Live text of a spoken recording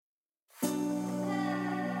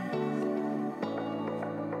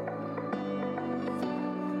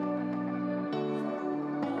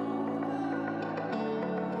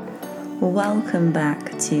Welcome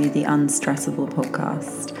back to the Unstressable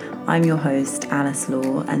podcast. I'm your host, Alice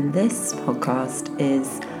Law, and this podcast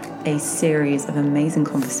is a series of amazing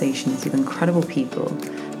conversations with incredible people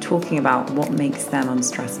talking about what makes them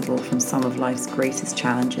unstressable from some of life's greatest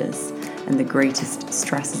challenges and the greatest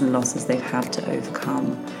stresses and losses they've had to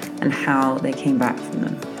overcome and how they came back from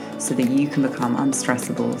them so that you can become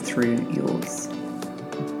unstressable through yours.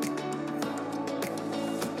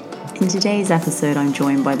 In today's episode, I'm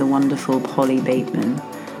joined by the wonderful Polly Bateman.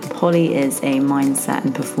 Polly is a mindset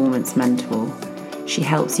and performance mentor. She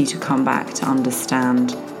helps you to come back to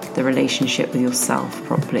understand the relationship with yourself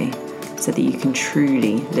properly so that you can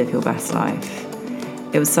truly live your best life.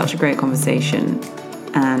 It was such a great conversation,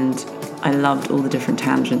 and I loved all the different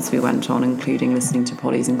tangents we went on, including listening to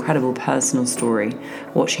Polly's incredible personal story,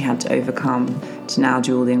 what she had to overcome to now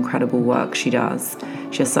do all the incredible work she does.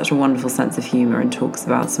 She has such a wonderful sense of humour and talks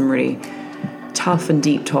about some really tough and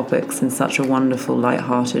deep topics in such a wonderful,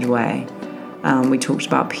 light-hearted way. We talked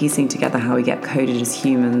about piecing together how we get coded as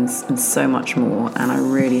humans and so much more, and I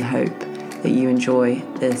really hope that you enjoy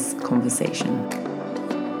this conversation.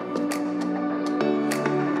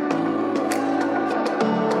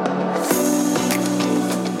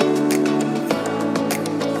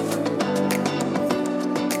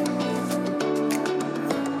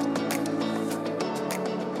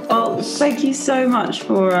 Thank you so much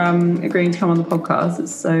for agreeing to come on the podcast.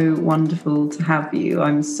 It's so wonderful to have you.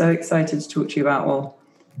 I'm so excited to talk to you about,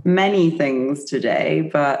 many things today,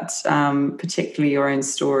 but particularly your own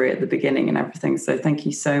story at the beginning and everything. So thank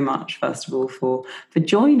you so much, first of all, for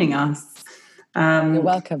joining us. You're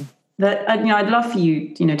welcome. I'd love for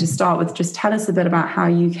you, to start with, just tell us a bit about how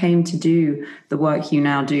you came to do the work you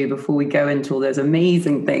now do before we go into all those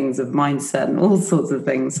amazing things of mindset and all sorts of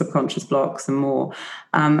things, subconscious blocks and more.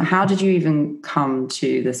 How did you even come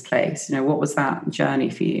to this place? What was that journey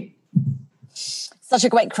for you? Such a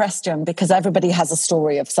great question, because everybody has a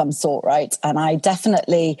story of some sort, right? And I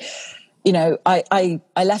definitely, I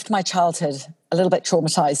left my childhood a little bit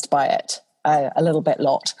traumatized by it. A little bit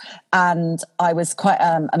lot. And I was quite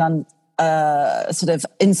sort of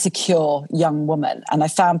insecure young woman, and I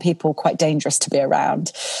found people quite dangerous to be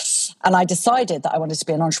around. And I decided that I wanted to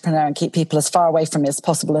be an entrepreneur and keep people as far away from me as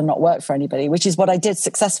possible and not work for anybody, which is what I did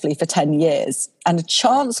successfully for 10 years. And a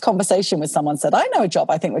chance conversation with someone said, I know a job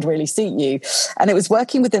I think would really suit you. And it was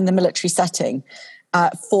working within the military setting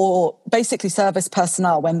for basically service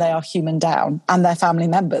personnel when they are human down and their family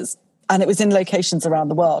members. And it was in locations around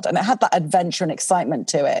the world. And it had that adventure and excitement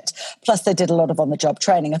to it. Plus, they did a lot of on-the-job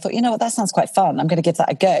training. I thought, that sounds quite fun. I'm going to give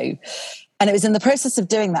that a go. And it was in the process of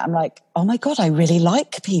doing that, I'm like, oh my God, I really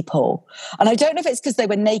like people. And I don't know if it's because they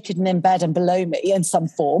were naked and in bed and below me in some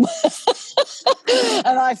form.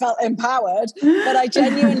 And I felt empowered. But I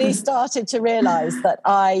genuinely started to realize that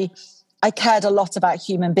I cared a lot about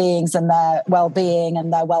human beings and their well-being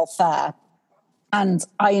and their welfare. And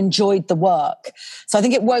I enjoyed the work. So I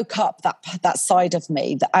think it woke up that side of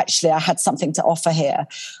me that actually I had something to offer here.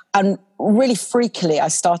 And really freakily, I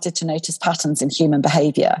started to notice patterns in human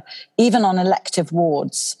behavior. Even on elective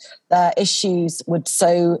wards, their issues would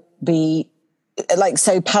be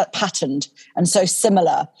patterned and so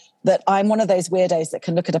similar that I'm one of those weirdos that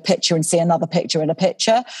can look at a picture and see another picture in a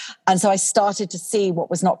picture. And so I started to see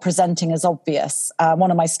what was not presenting as obvious.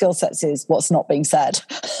 One of my skill sets is what's not being said.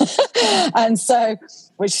 And so,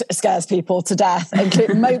 which scares people to death,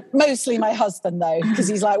 including mostly my husband though, because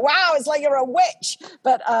he's like, wow, it's like you're a witch.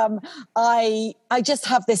 But I just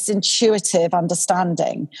have this intuitive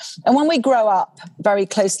understanding. And when we grow up very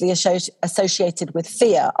closely associated with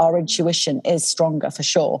fear, our intuition is stronger for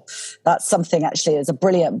sure. That's something actually, there's a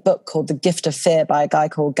brilliant book called The Gift of Fear by a guy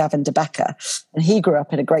called Gavin de Becker. And he grew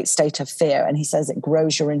up in a great state of fear. And he says it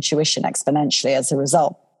grows your intuition exponentially as a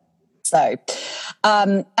result. So,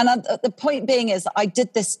 the point being is I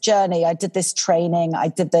did this journey, I did this training, I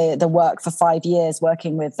did the work for 5 years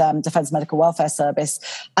working with Defence Medical Welfare Service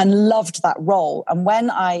and loved that role. And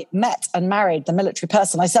when I met and married the military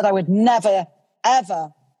person, I said I would never,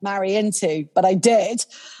 ever marry into, but I did.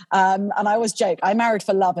 And I always joke, I married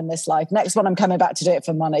for love in this life. Next one, I'm coming back to do it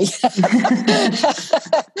for money.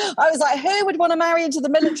 I was like, who would want to marry into the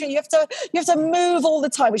military? You have to move all the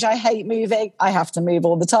time, which I hate moving. I have to move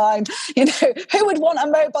all the time. Who would want a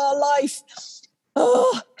mobile life?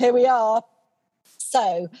 Oh, here we are.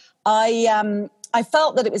 So I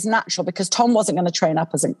felt that it was natural because Tom wasn't going to train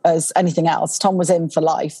up as anything else. Tom was in for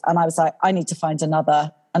life. And I was like, I need to find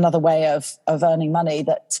another another way of earning money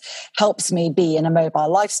that helps me be in a mobile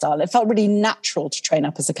lifestyle. It felt really natural to train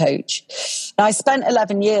up as a coach. Now, I spent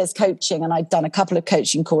 11 years coaching, and I'd done a couple of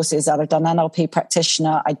coaching courses. I'd done NLP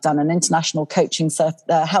practitioner. I'd done an international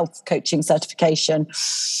health coaching certification,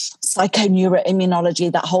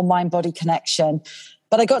 psychoneuroimmunology, that whole mind-body connection.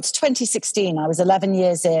 But I got to 2016. I was 11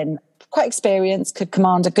 years in, quite experienced, could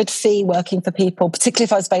command a good fee working for people, particularly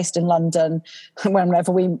if I was based in London,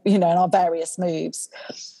 whenever we, in our various moves.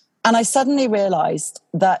 And I suddenly realized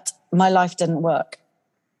that my life didn't work.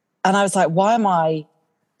 And I was like, why am I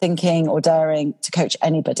thinking or daring to coach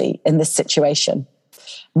anybody in this situation?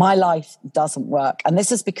 My life doesn't work. And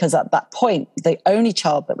this is because at that point, the only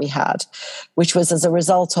child that we had, which was as a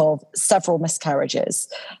result of several miscarriages.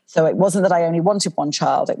 So it wasn't that I only wanted one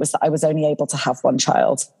child, it was that I was only able to have one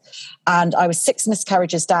child. And I was 6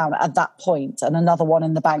 miscarriages down at that point, and another one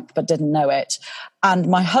in the bank, but didn't know it. And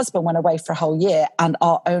my husband went away for a whole year, and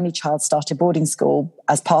our only child started boarding school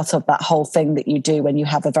as part of that whole thing that you do when you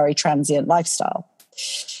have a very transient lifestyle.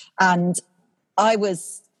 And I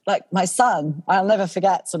was like, my son, I'll never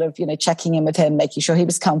forget sort of, checking in with him, making sure he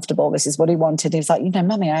was comfortable. This is what he wanted. He was like,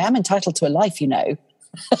 Mummy, I am entitled to a life, I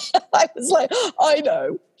was like, I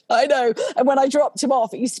know. And when I dropped him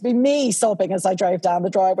off, it used to be me sobbing as I drove down the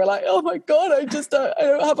driveway, like, oh my God, I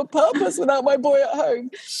don't have a purpose without my boy at home.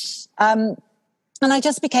 And I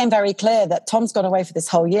just became very clear that Tom's gone away for this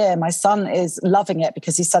whole year. My son is loving it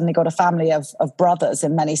because he's suddenly got a family of brothers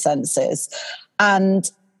in many senses. And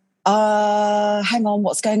hang on,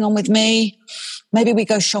 what's going on with me? Maybe we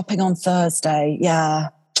go shopping on Thursday. Yeah,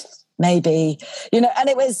 maybe, and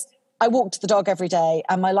I walked the dog every day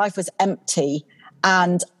and my life was empty.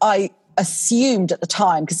 And I assumed at the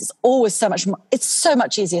time, because it's always it's so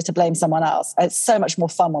much easier to blame someone else. It's so much more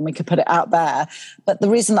fun when we could put it out there. But the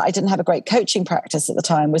reason that I didn't have a great coaching practice at the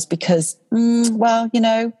time was because,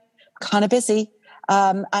 kind of busy.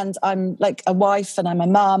 And I'm like a wife and I'm a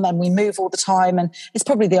mum and we move all the time. And it's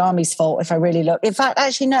probably the army's fault if I really look. In fact,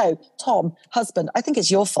 actually, no, Tom, husband, I think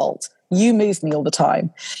it's your fault. You move me all the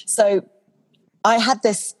time. So I had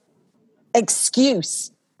this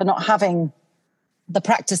excuse for not having the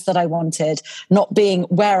practice that I wanted, not being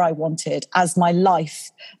where I wanted as my life,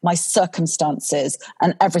 my circumstances,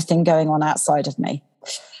 and everything going on outside of me.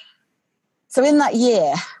 So in that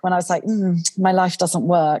year, when I was like, my life doesn't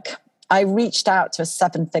work, I reached out to a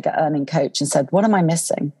 7-figure earning coach and said, what am I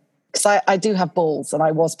missing? Because I do have balls and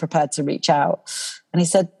I was prepared to reach out. And he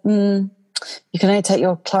said, you can only take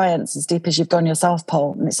your clients as deep as you've gone yourself,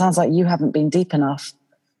 Paul. And it sounds like you haven't been deep enough.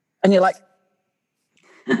 And you're like,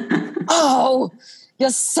 oh, you're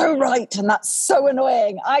so right. And that's so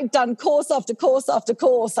annoying. I'd done course after course after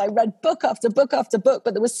course. I read book after book after book,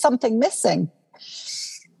 but there was something missing.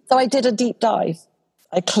 So I did a deep dive.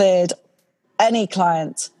 I cleared any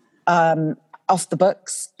client off the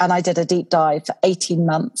books, and I did a deep dive for 18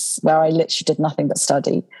 months where I literally did nothing but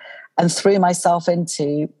study and threw myself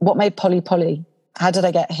into what made Polly Polly. How did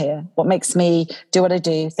I get here? What makes me do what I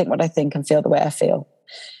do, think what I think, and feel the way I feel?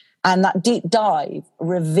 And that deep dive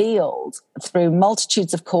revealed through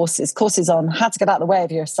multitudes of courses on how to get out of the way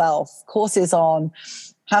of yourself, courses on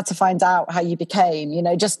how to find out how you became,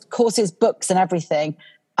 just courses, books and everything.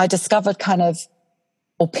 I discovered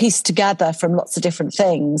or pieced together from lots of different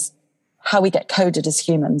things, how we get coded as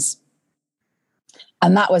humans.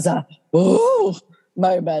 And that was a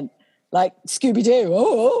moment, like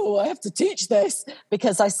Scooby-Doo, I have to teach this,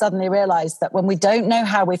 because I suddenly realized that when we don't know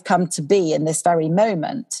how we've come to be in this very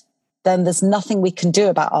moment, then there's nothing we can do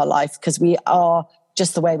about our life, because we are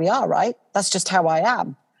just the way we are, right? That's just how I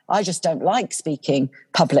am. I just don't like speaking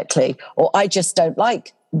publicly, or I just don't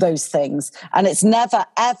like those things. And it's never,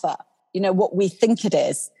 ever, what we think it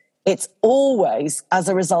is. It's always as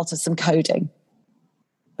a result of some coding.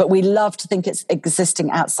 But we love to think it's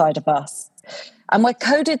existing outside of us. And we're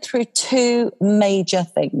coded through 2 major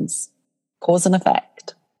things: cause and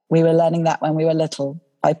effect. We were learning that when we were little.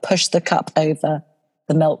 If I push the cup over,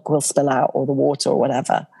 the milk will spill out, or the water or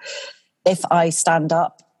whatever. If I stand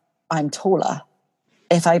up, I'm taller.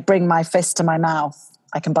 If I bring my fist to my mouth,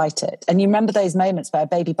 I can bite it. And you remember those moments where a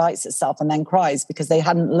baby bites itself and then cries because they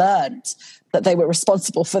hadn't learned that they were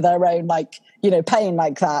responsible for their own, pain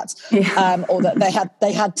like that. Yeah. Or that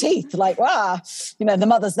they had teeth, like, the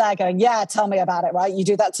mother's there going, yeah, tell me about it, right? You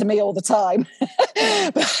do that to me all the time.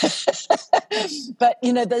 But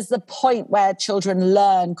there's the point where children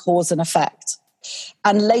learn cause and effect.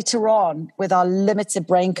 And later on, with our limited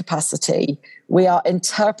brain capacity, we are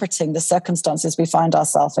interpreting the circumstances we find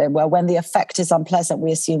ourselves in, where when the effect is unpleasant,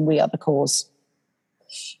 we assume we are the cause,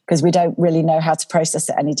 because we don't really know how to process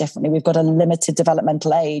it any differently. We've got a limited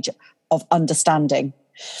developmental age of understanding.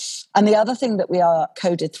 And the other thing that we are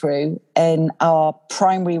coded through in our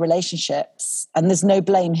primary relationships, and there's no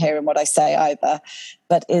blame here in what I say either,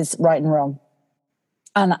 but is right and wrong.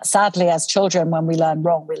 And sadly, as children, when we learn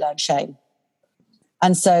wrong, we learn shame.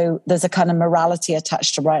 And so there's a kind of morality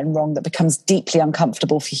attached to right and wrong that becomes deeply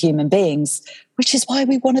uncomfortable for human beings, which is why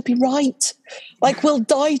we want to be right. Like, we'll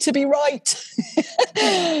die to be right.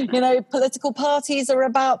 Political parties are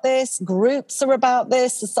about this, groups are about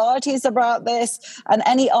this, societies are about this. And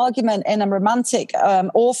any argument in a romantic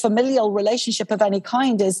or familial relationship of any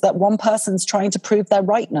kind is that one person's trying to prove their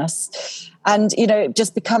rightness. And, it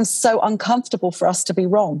just becomes so uncomfortable for us to be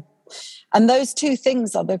wrong. And those two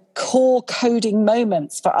things are the core coding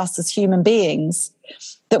moments for us as human beings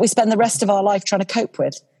that we spend the rest of our life trying to cope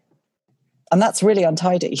with. And that's really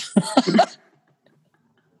untidy.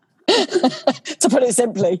 To put it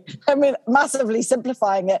simply. I mean, massively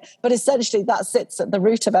simplifying it, but essentially that sits at the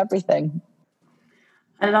root of everything.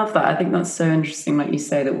 I love that. I think that's so interesting, like you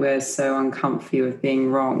say, that we're so uncomfy with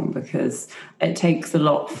being wrong, because it takes a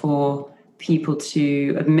lot for people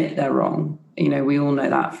to admit they're wrong. We all know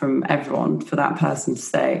that from everyone, for that person to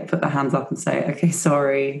say, put their hands up and say, okay,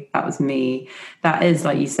 sorry, that was me. That is,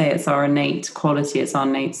 like you say, it's our innate quality. It's our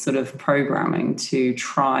innate sort of programming to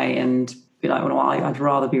try and be like, well, I'd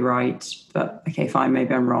rather be right, but okay, fine,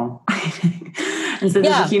 maybe I'm wrong. And so there's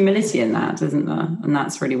a humility in that, isn't there? And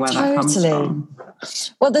that's really where that comes from.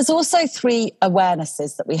 Well, there's also 3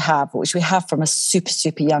 awarenesses that we have, which we have from a super,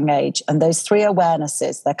 super young age. And those 3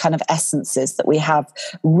 awarenesses, they're kind of essences that we have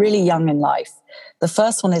really young in life. The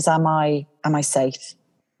first one is, am I safe?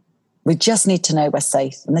 We just need to know we're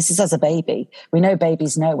safe. And this is as a baby. We know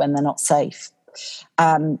babies know when they're not safe.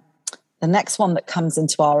 The next one that comes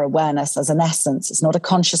into our awareness as an essence, it's not a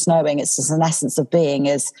conscious knowing, it's just an essence of being,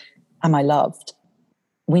 is, am I loved?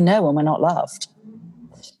 We know when we're not loved.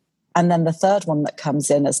 And then the third one that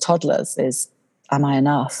comes in as toddlers is, am I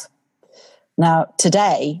enough? Now,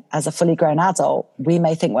 today, as a fully grown adult, we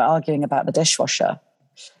may think we're arguing about the dishwasher,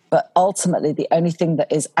 but ultimately the only thing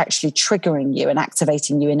that is actually triggering you and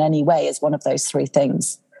activating you in any way is one of those 3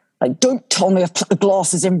 things. Like, don't tell me I've put the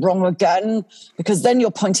glasses in wrong again, because then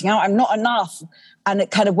you're pointing out I'm not enough. And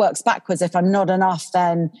it kind of works backwards. If I'm not enough,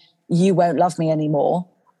 then you won't love me anymore.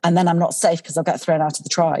 And then I'm not safe because I'll get thrown out of the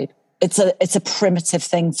tribe. It's a primitive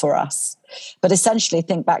thing for us. But essentially,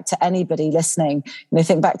 think back to anybody listening,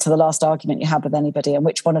 think back to the last argument you had with anybody, and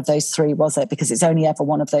which one of those 3 was it? Because it's only ever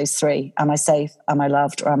one of those 3. Am I safe? Am I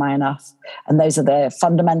loved? Or am I enough? And those are the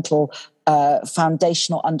fundamental,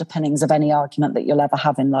 foundational underpinnings of any argument that you'll ever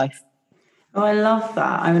have in life. Oh, I love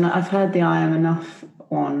that. I mean, I've heard the I am enough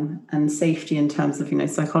one, and safety in terms of,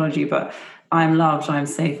 psychology, but I'm loved, I'm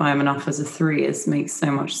safe, I am enough as a 3 makes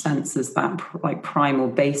so much sense as that primal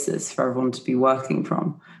basis for everyone to be working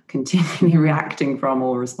from, continually reacting from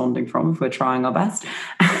or responding from if we're trying our best.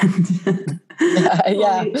 And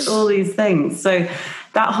all these things. So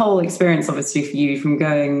that whole experience, obviously, for you, from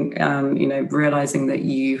going, realizing that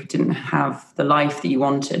you didn't have the life that you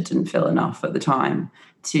wanted, didn't feel enough at the time,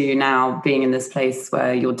 to now being in this place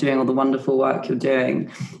where you're doing all the wonderful work you're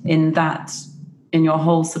doing, in your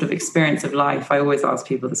whole sort of experience of life, I always ask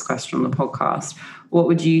people this question on the podcast. What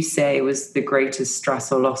would you say was the greatest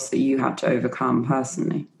stress or loss that you had to overcome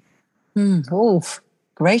personally?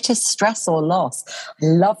 Greatest stress or loss. I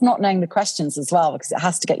love not knowing the questions as well, because it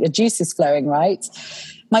has to get your juices flowing, right?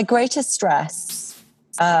 My greatest stress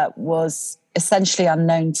was essentially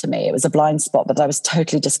unknown to me. It was a blind spot, but I was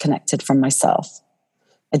totally disconnected from myself.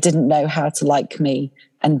 I didn't know how to like me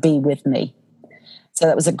and be with me. So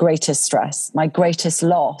that was a greatest stress. My greatest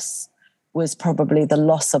loss was probably the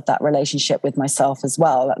loss of that relationship with myself as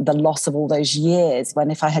well. The loss of all those years when,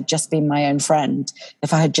 if I had just been my own friend,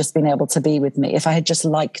 if I had just been able to be with me, if I had just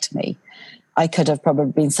liked me, I could have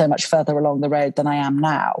probably been so much further along the road than I am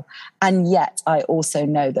now. And yet I also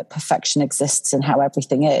know that perfection exists in how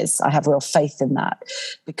everything is. I have real faith in that,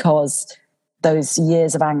 because those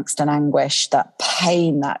years of angst and anguish, that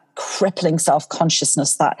pain, that crippling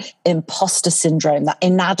self-consciousness, that imposter syndrome, that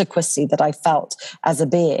inadequacy that I felt as a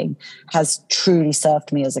being has truly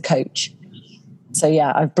served me as a coach. So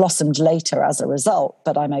yeah, I've blossomed later as a result,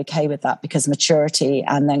 but I'm okay with that, because maturity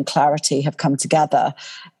and then clarity have come together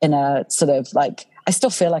in a sort of like, I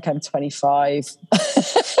still feel like I'm 25,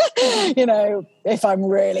 if I'm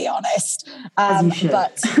really honest. As you should.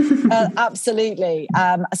 But absolutely.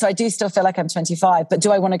 So I do still feel like I'm 25, but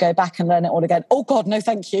do I want to go back and learn it all again? Oh God, no,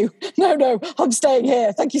 thank you. No, I'm staying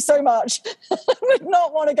here. Thank you so much. I would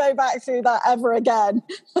not want to go back through that ever again.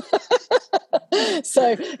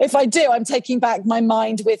 So if I do, I'm taking back my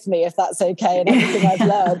mind with me, if that's okay, and everything I've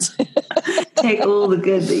learned. Take all the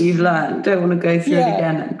good that you've learned. Don't want to go through it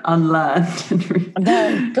again unlearned.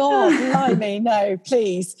 No, God, blimey, no,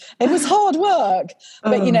 please. It was hard work,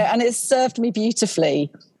 but and it served me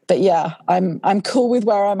beautifully. But yeah, I'm cool with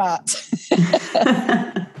where I'm at.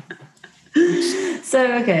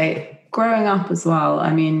 So, okay, growing up as well,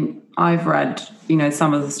 I mean, I've read,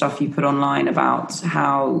 some of the stuff you put online about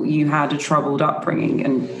how you had a troubled upbringing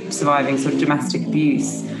and surviving sort of domestic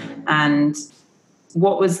abuse. And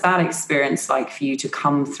what was that experience like for you to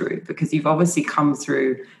come through? Because you've obviously come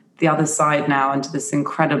through the other side now into this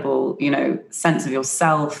incredible, sense of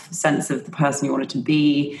yourself, sense of the person you wanted to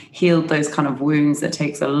be, healed those kind of wounds that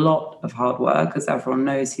takes a lot of hard work, as everyone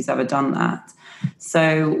knows who's ever done that.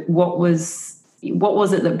 So what was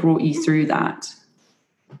it that brought you through that?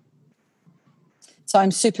 So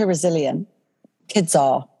I'm super resilient. Kids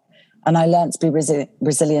are. And I learned to be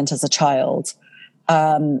resilient as a child.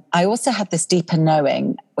 I also had this deeper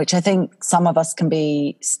knowing, which I think some of us can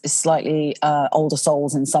be slightly older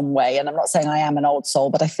souls in some way. And I'm not saying I am an old soul,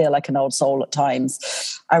 but I feel like an old soul at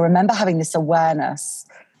times. I remember having this awareness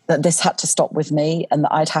that this had to stop with me and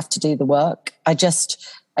that I'd have to do the work. I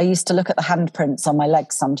used to look at the handprints on my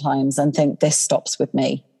legs sometimes and think, this stops with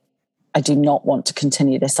me. I do not want to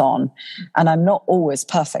continue this on. And I'm not always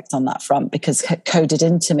perfect on that front, because coded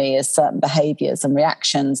into me is certain behaviors and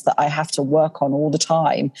reactions that I have to work on all the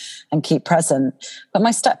time and keep present. But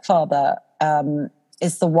my stepfather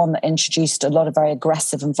is the one that introduced a lot of very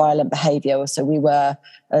aggressive and violent behavior. So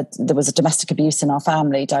there was a domestic abuse in our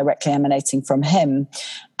family directly emanating from him.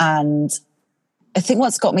 And I think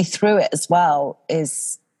what's got me through it as well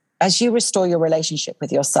is, as you restore your relationship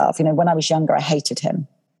with yourself, when I was younger, I hated him.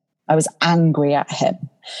 I was angry at him,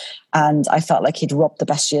 and I felt like he'd robbed the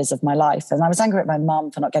best years of my life. And I was angry at my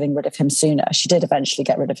mum for not getting rid of him sooner. She did eventually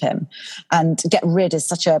get rid of him, and get rid is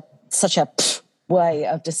such a way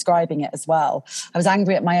of describing it as well. I was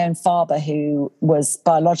angry at my own father, who was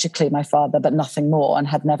biologically my father, but nothing more, and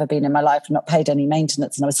had never been in my life and not paid any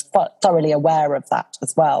maintenance. And I was thoroughly aware of that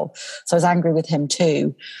as well. So I was angry with him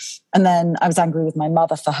too. And then I was angry with my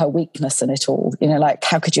mother for her weakness in it all. Like,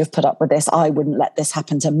 how could you have put up with this? I wouldn't let this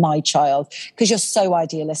happen to my child. Because you're so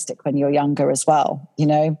idealistic when you're younger as well,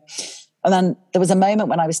 And then there was a moment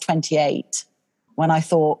when I was 28 when I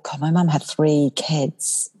thought, God, my mum had 3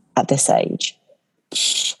 kids at this age.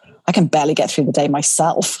 I can barely get through the day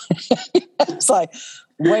myself. It's like,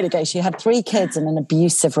 way to go. She had 3 kids in an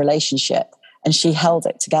abusive relationship, and she held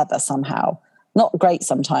it together somehow. Not great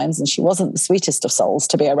sometimes, and she wasn't the sweetest of souls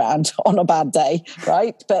to be around on a bad day,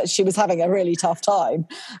 right? But she was having a really tough time.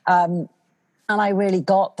 And I really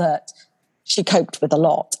got that she coped with a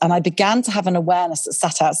lot. And I began to have an awareness that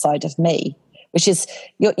sat outside of me, which is,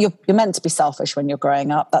 you're meant to be selfish when you're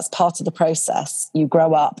growing up. That's part of the process. You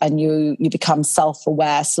grow up and you become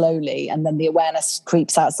self-aware slowly, and then the awareness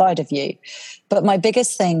creeps outside of you. But my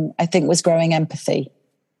biggest thing, I think, was growing empathy.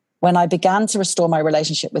 When I began to restore my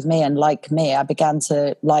relationship with me and like me, I began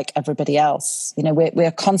to like everybody else.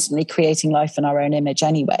 We're constantly creating life in our own image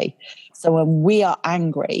anyway. So when we are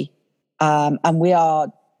angry, and we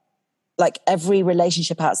are, like, every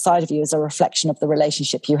relationship outside of you is a reflection of the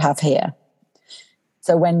relationship you have here.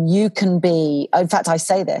 So when you can be, in fact, I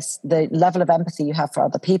say this, the level of empathy you have for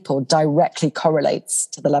other people directly correlates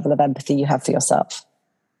to the level of empathy you have for yourself.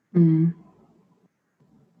 Mm.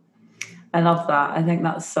 I love that. I think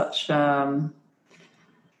that's such an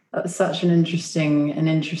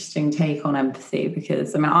interesting take on empathy,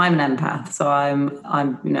 because I'm an empath, so I'm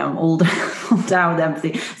all down with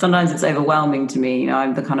empathy. Sometimes it's overwhelming to me.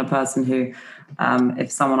 I'm the kind of person who, if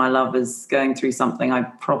someone I love is going through something, I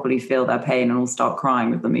probably feel their pain and will start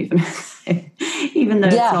crying with them, even though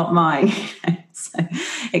it's not mine. So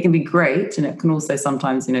it can be great, and it can also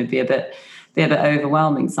sometimes be a bit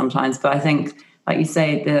overwhelming sometimes. But I think, like you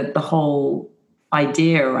say, the whole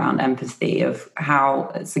idea around empathy, of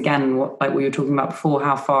how it's, again, like we were talking about before,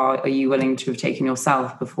 how far are you willing to have taken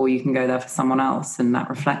yourself before you can go there for someone else, and that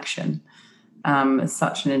reflection. It's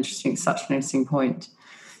such an interesting point.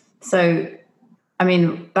 So, I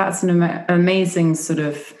mean, that's an amazing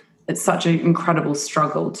it's such an incredible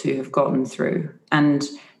struggle to have gotten through. And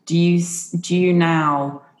do you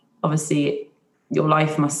now, obviously your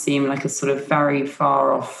life must seem like a sort of very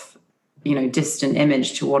far off, distant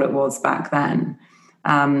image to what it was back then.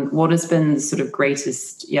 What has been the sort of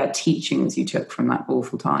greatest teachings you took from that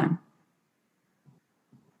awful time?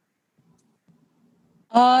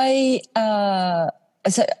 I'm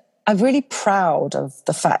really proud of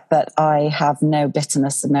the fact that I have no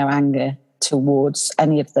bitterness and no anger towards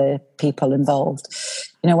any of the people involved.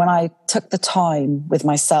 When I took the time with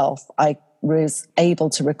myself, I was able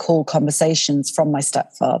to recall conversations from my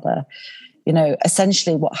stepfather.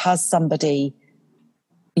 Essentially what has somebody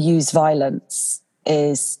use violence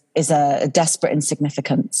is a desperate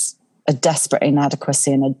insignificance, a desperate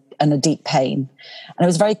inadequacy, and a deep pain. And it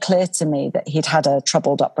was very clear to me that he'd had a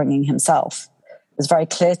troubled upbringing himself. It was very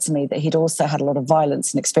clear to me that he'd also had a lot of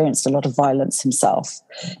violence and experienced a lot of violence himself.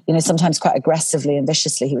 Sometimes quite aggressively and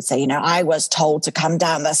viciously, he would say, I was told to come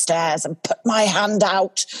down the stairs and put my hand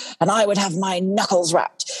out and I would have my knuckles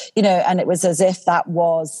rapped, and it was as if that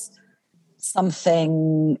was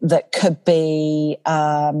something that could be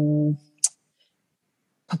as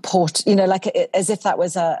if that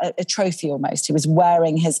was a trophy almost. He was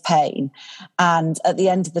wearing his pain. And at the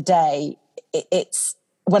end of the day, it's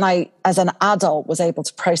when I, as an adult, was able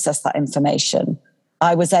to process that information,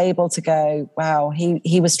 I was able to go, wow,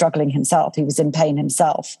 he was struggling himself. He was in pain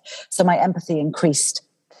himself. So my empathy increased,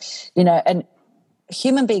 and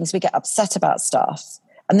human beings, we get upset about stuff.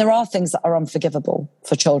 And there are things that are unforgivable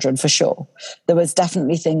for children, for sure. There was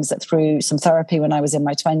definitely things that through some therapy when I was in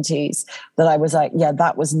my 20s that I was like, yeah,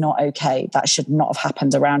 that was not okay. That should not have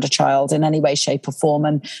happened around a child in any way, shape or form.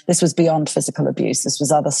 And this was beyond physical abuse. This was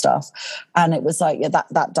other stuff. And it was like, yeah,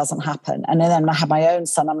 that doesn't happen. And then when I had my own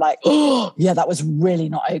son, I'm like, oh, yeah, that was really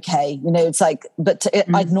not okay. It's like,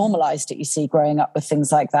 I'd normalized it, you see, growing up with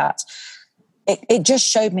things like that. It just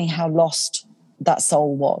showed me how lost that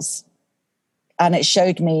soul was. And it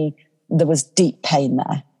showed me there was deep pain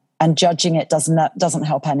there, and judging it doesn't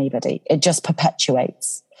help anybody. It just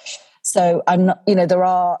perpetuates. So I'm not, there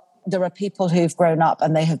are people who've grown up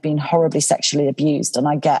and they have been horribly sexually abused, and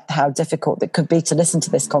I get how difficult it could be to listen to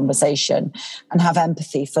this conversation and have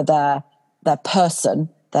empathy for their person,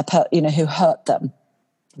 who hurt them.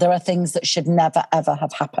 There are things that should never ever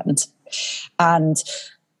have happened, and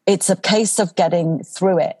it's a case of getting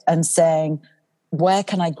through it and saying, where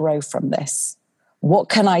can I grow from this? What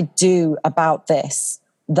can I do about this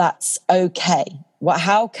that's okay?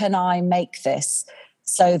 How can I make this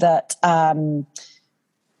so that I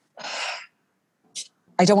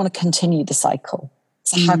don't want to continue the cycle?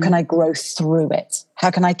 So how can I grow through it?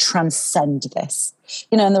 How can I transcend this?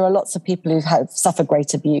 And there are lots of people who have suffered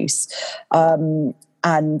great abuse, and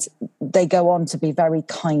they go on to be very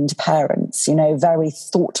kind parents, very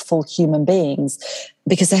thoughtful human beings,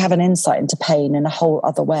 because they have an insight into pain in a whole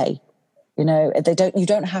other way. You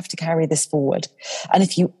don't have to carry this forward. And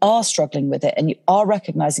if you are struggling with it and you are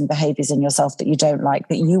recognizing behaviors in yourself that you don't like,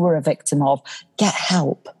 that you were a victim of, get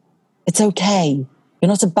help. It's okay. You're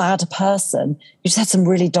not a bad person. You just had some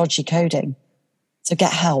really dodgy coding. So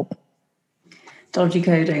get help. Dodgy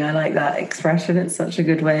coding. I like that expression. It's such a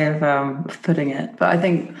good way of putting it. But I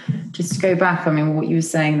think just to go back, what you were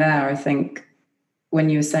saying there, I think when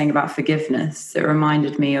you were saying about forgiveness, it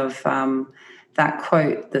reminded me of that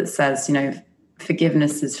quote that says,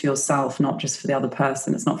 forgiveness is for yourself, not just for the other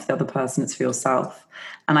person. It's not for the other person, it's for yourself.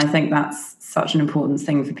 And I think that's such an important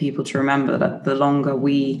thing for people to remember, that the longer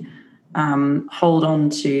we hold on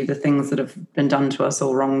to the things that have been done to us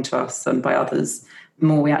or wrong to us and by others, the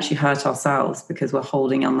more we actually hurt ourselves, because we're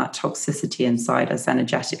holding on that toxicity inside us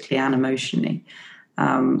energetically and emotionally.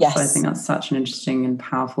 Yes. So I think that's such an interesting and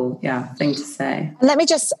powerful thing to say. And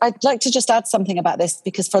I'd like to just add something about this,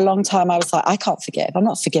 because for a long time I was like, I can't forgive. I'm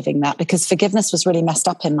not forgiving that, because forgiveness was really messed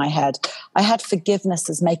up in my head. I had forgiveness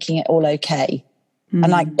as making it all okay.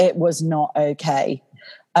 And it was not okay.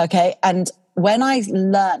 Okay. And when I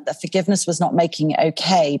learned that forgiveness was not making it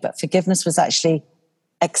okay, but forgiveness was actually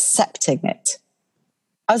accepting it,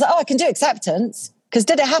 I was like, I can do acceptance, because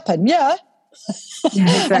did it happen? Yeah.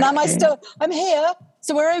 Exactly. And I'm here,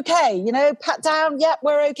 so we're okay, pat down,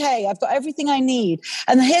 we're okay, I've got everything I need.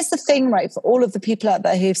 And here's the thing, right, for all of the people out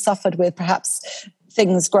there who've suffered with perhaps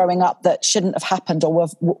things growing up that shouldn't have happened or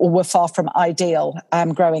were far from ideal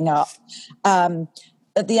growing up,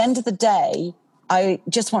 at the end of the day, I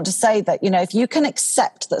just want to say that, if you can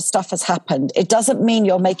accept that stuff has happened, it doesn't mean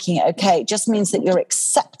you're making it okay. It just means that you're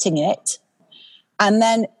accepting it, and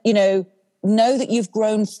then, know that you've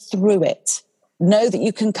grown through it. Know that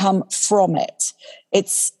you can come from it.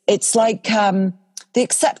 It's like the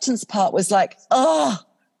acceptance part was like, I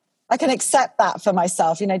can accept that for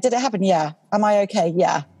myself. Did it happen? Yeah. Am I okay?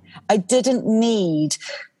 Yeah. I didn't need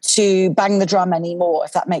to bang the drum anymore,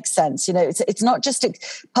 if that makes sense. You know, it's not just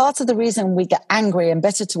part of the reason we get angry and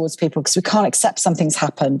bitter towards people because we can't accept something's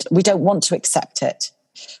happened. We don't want to accept it.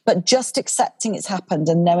 But just accepting it's happened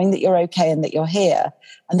and knowing that you're okay and that you're here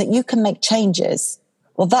and that you can make changes,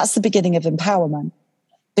 well, that's the beginning of empowerment.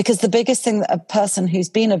 Because the biggest thing that a person who's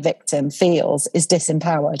been a victim feels is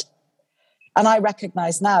disempowered. And I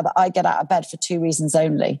recognize now that I get out of bed for 2 reasons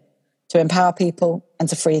only: to empower people and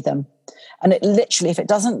to free them. And it literally, if it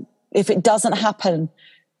doesn't happen,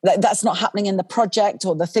 that's not happening in the project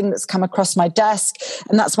or the thing that's come across my desk.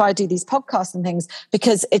 And that's why I do these podcasts and things,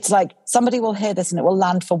 because it's like somebody will hear this and it will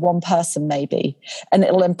land for one person maybe, and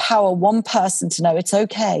it'll empower one person to know it's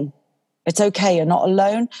okay. It's okay. You're not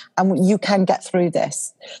alone and you can get through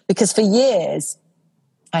this. Because for years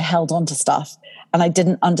I held on to stuff and I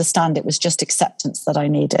didn't understand it was just acceptance that I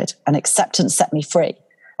needed, and acceptance set me free.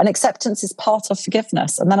 And acceptance is part of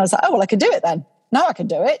forgiveness. And then I was like, oh, well, I can do it then. Now I can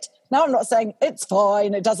do it. Now I'm not saying it's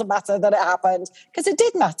fine, it doesn't matter that it happened, because it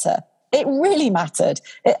did matter. It really mattered.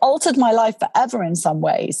 It altered my life forever in some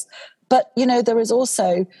ways. But, you know, there is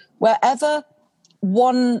also, wherever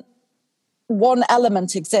one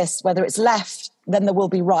element exists, whether it's left, then there will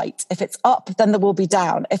be right. If it's up, then there will be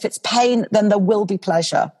down. If it's pain, then there will be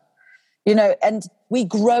pleasure. You know, and we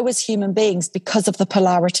grow as human beings because of the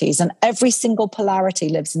polarities, and every single polarity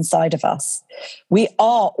lives inside of us. We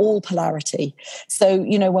are all polarity. So,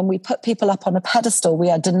 you know, when we put people up on a pedestal,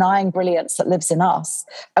 we are denying brilliance that lives in us.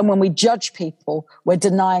 And when we judge people, we're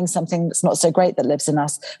denying something that's not so great that lives in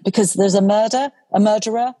us, because there's a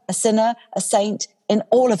murderer, a sinner, a saint in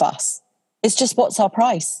all of us. It's just, what's our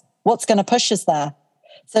price? What's going to push us there?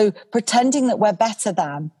 So pretending that we're better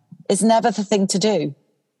than is never the thing to do.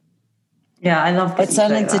 Yeah, I love that. It's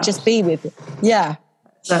only to just be with it. Yeah.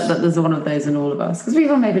 That there's one of those in all of us. Because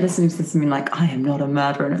people may be listening to something like, I am not a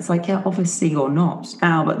murderer. And it's like, yeah, obviously you're not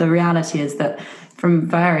now. But the reality is that from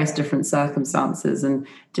various different circumstances and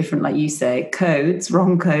different, like you say,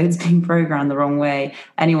 wrong codes being programmed the wrong way,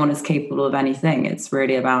 anyone is capable of anything. It's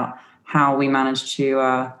really about how we manage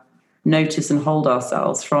to notice and hold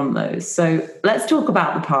ourselves from those. So let's talk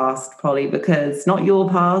about the past, Polly, because not your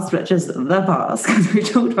past, but just the past, because we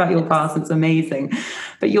talked about your past. It's amazing.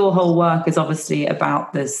 But your whole work is obviously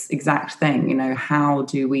about this exact thing. You know, how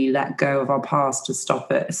do we let go of our past to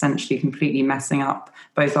stop it essentially completely messing up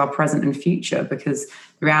both our present and future? Because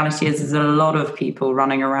the reality is there's a lot of people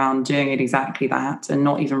running around doing it exactly that and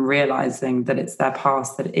not even realizing that it's their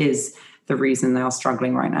past that is the reason they are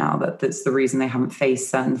struggling right now, that's the reason they haven't faced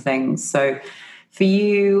certain things. So for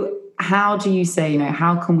you, how do you say, you know,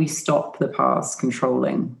 how can we stop the past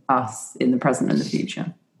controlling us in the present and the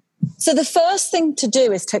future? So the first thing to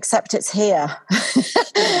do is to accept it's here.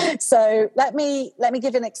 So let me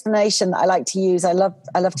give you an explanation that I like to use. I love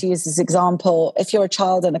to use this example. If you're a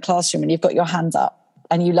child in a classroom and you've got your hand up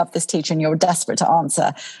and you love this teacher and you're desperate to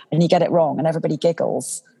answer and you get it wrong and everybody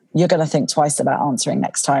giggles, you're going to think twice about answering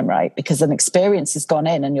next time, right? Because an experience has gone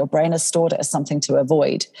in and your brain has stored it as something to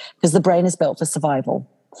avoid, because the brain is built for survival.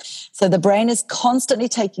 So the brain is constantly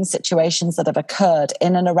taking situations that have occurred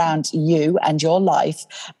in and around you and your life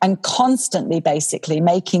and constantly basically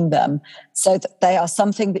making them so that they are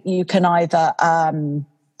something that you can either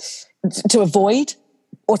to avoid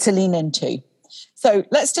or to lean into. So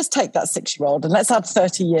let's just take that 6-year-old and let's add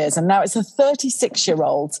 30 years. And now it's a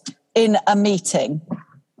 36-year-old in a meeting.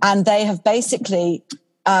 And they have basically,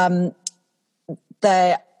 their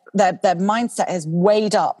mindset has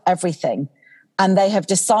weighed up everything. And they have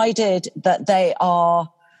decided that they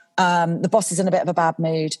are, the boss is in a bit of a bad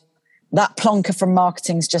mood. That plonker from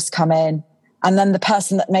marketing's just come in. And then the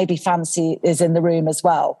person that maybe fancy is in the room as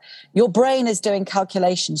well. Your brain is doing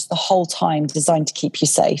calculations the whole time designed to keep you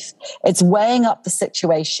safe. It's weighing up the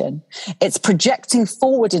situation. It's projecting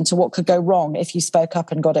forward into what could go wrong if you spoke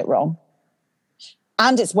up and got it wrong.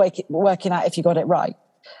 And it's working out if you got it right.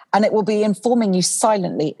 And it will be informing you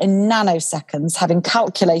silently in nanoseconds, having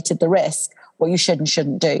calculated the risk, what you should and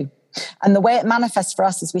shouldn't do. And the way it manifests for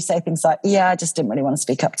us is we say things like, yeah, I just didn't really want to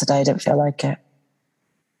speak up today. I don't feel like it.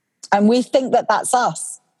 And we think that that's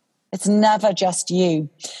us. It's never just you.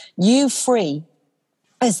 You free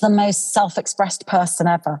is the most self-expressed person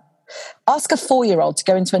ever. Ask a 4-year-old to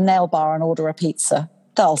go into a nail bar and order a pizza.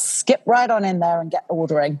 They'll skip right on in there and get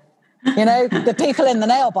ordering. You know, the people in the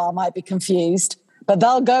nail bar might be confused, but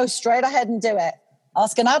they'll go straight ahead and do it.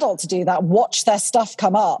 Ask an adult to do that. Watch their stuff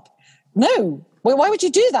come up. No, well, why would you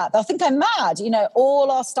do that? They'll think I'm mad. You know, all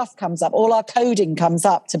our stuff comes up. All our coding comes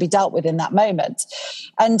up to be dealt with in that moment.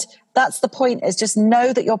 And that's the point, is just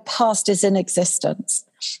know that your past is in existence.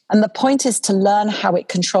 And the point is to learn how it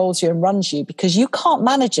controls you and runs you, because you can't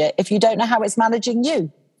manage it if you don't know how it's managing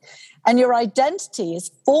you. And your identity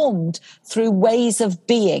is formed through ways of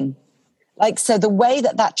being. Like, so the way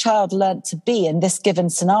that that child learned to be in this given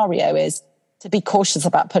scenario is to be cautious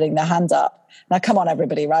about putting their hand up. Now, come on,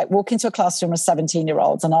 everybody, right? Walk into a classroom of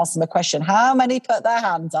 17-year-olds and ask them a question. How many put their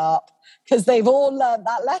hand up? Because they've all learned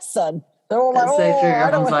that lesson. They're all That's like, so true.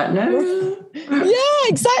 Everyone's like, no. Yeah,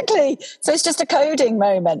 exactly. So it's just a coding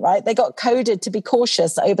moment, right? They got coded to be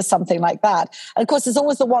cautious over something like that. And of course, there's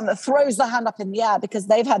always the one that throws the hand up in the air because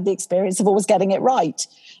they've had the experience of always getting it right.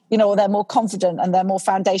 You know, they're more confident and they're more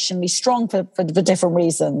foundationally strong for different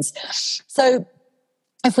reasons. So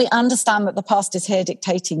if we understand that the past is here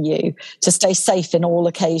dictating you to stay safe in all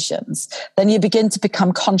occasions, then you begin to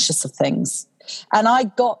become conscious of things. And I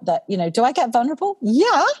got that, you know, do I get vulnerable?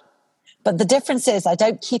 Yeah. But the difference is I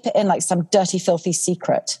don't keep it in like some dirty, filthy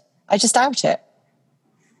secret. I just out it.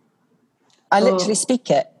 I literally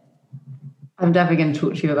speak it. I'm definitely going to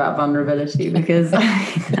talk to you about vulnerability because when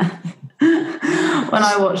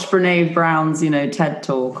I watched Brené Brown's, you know, TED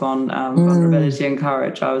talk on vulnerability and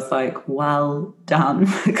courage, I was like, well done,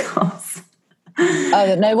 because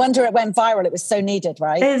oh, no wonder it went viral. It was so needed,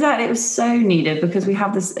 right? Exactly. It was so needed because we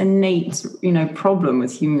have this innate, you know, problem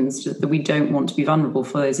with humans that we don't want to be vulnerable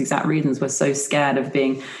for those exact reasons. We're so scared of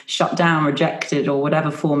being shut down, rejected, or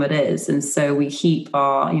whatever form it is. And so we keep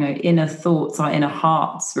our, you know, inner thoughts, our inner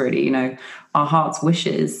hearts, really, you know, our heart's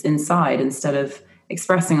wishes inside instead of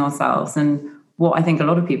expressing ourselves. And what I think a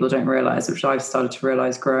lot of people don't realize, which I've started to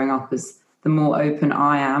realize growing up, is the more open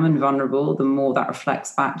I am and vulnerable, the more that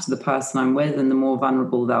reflects back to the person I'm with and the more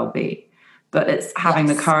vulnerable they'll be. But it's having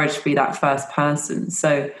the courage to be that first person.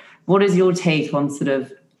 So what is your take on sort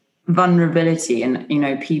of vulnerability and, you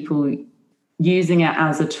know, people using it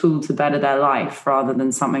as a tool to better their life rather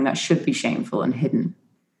than something that should be shameful and hidden?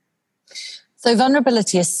 So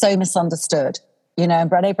vulnerability is so misunderstood. You know,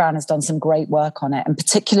 and Brené Brown has done some great work on it. And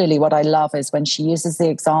particularly what I love is when she uses the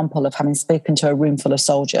example of having spoken to a room full of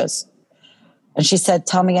soldiers. And she said,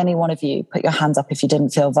 tell me any one of you, put your hands up if you didn't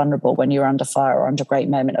feel vulnerable when you were under fire or under a great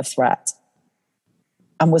moment of threat.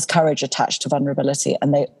 And was courage attached to vulnerability?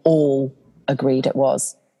 And they all agreed it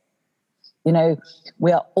was. You know,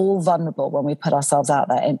 we are all vulnerable when we put ourselves out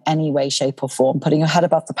there in any way, shape or form. Putting your head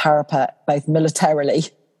above the parapet, both militarily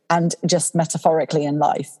and just metaphorically in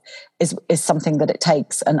life, is something that it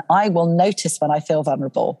takes. And I will notice when I feel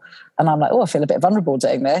vulnerable. And I'm like, oh, I feel a bit vulnerable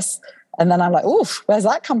doing this. And then I'm like, oh, where's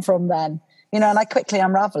that come from then? You know, and I quickly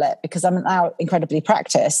unravel it because I'm now incredibly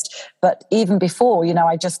practiced. But even before, you know,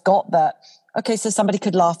 I just got that, okay, so somebody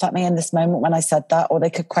could laugh at me in this moment when I said that, or they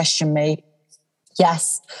could question me.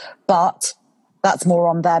 Yes, but that's more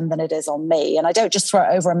on them than it is on me. And I don't just throw it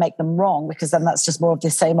over and make them wrong, because then that's just more of the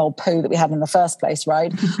same old poo that we had in the first place,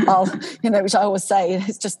 right? Which I always say,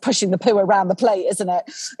 it's just pushing the poo around the plate, isn't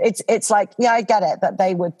it? It's like, yeah, I get it that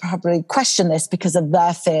they would probably question this because of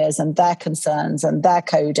their fears and their concerns and their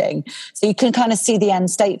coding. So you can kind of see the end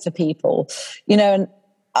state for people, you know, and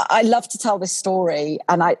I love to tell this story,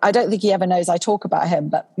 and I don't think he ever knows I talk about him,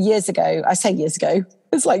 but years ago, I say years ago,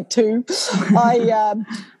 it's like 2,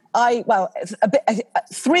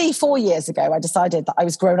 3-4 years ago, I decided that I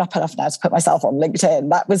was grown up enough now to put myself on LinkedIn.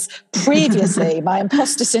 That was previously my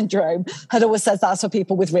imposter syndrome had always said that's for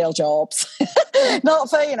people with real jobs, not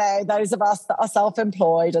for, you know, those of us that are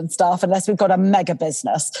self-employed and stuff, unless we've got a mega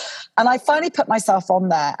business. And I finally put myself on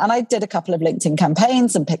there, and I did a couple of LinkedIn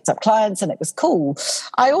campaigns and picked up clients, and it was cool.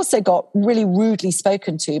 I also got really rudely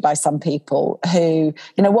spoken to by some people who,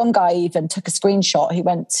 you know, one guy even took a screenshot. He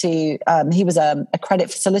went to, he was a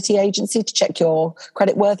credit facility agency to check your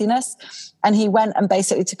credit worthiness. And he went and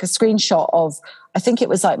basically took a screenshot of, I think it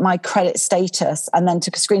was like my credit status, and then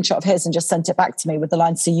took a screenshot of his and just sent it back to me with the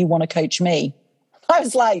line, so you want to coach me? I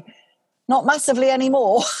was like, not massively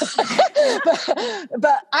anymore.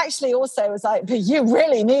 but actually also it was like, but you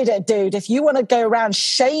really need it, dude. If you want to go around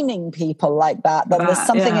shaming people like that, then there's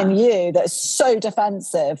something in you that's so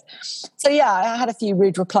defensive. So yeah, I had a few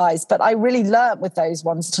rude replies, but I really learned with those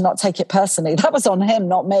ones to not take it personally. That was on him,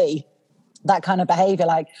 not me. That kind of behavior,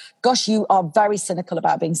 like, gosh, you are very cynical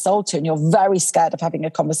about being sold to, and you're very scared of having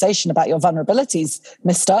a conversation about your vulnerabilities,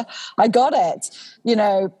 mister. I got it, you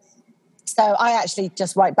know. So I actually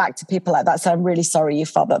just write back to people like that. So I'm really sorry you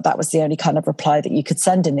felt that was the only kind of reply that you could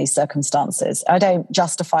send in these circumstances. I don't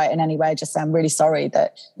justify it in any way. I just say, I'm really sorry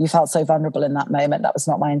that you felt so vulnerable in that moment. That was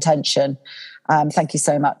not my intention. Thank you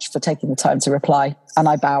so much for taking the time to reply. And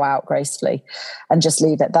I bow out gracefully and just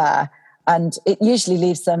leave it there. And it usually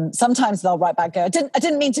leaves them, sometimes they'll write back, go, I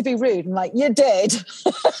didn't mean to be rude. I'm like, you did.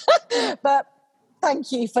 But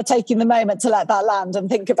thank you for taking the moment to let that land and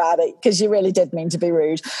think about it, because you really did mean to be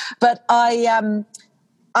rude. But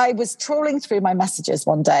I was trawling through my messages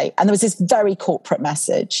one day, and there was this very corporate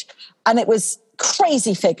message, and it was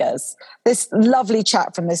crazy figures. This lovely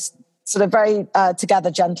chat from this sort of very together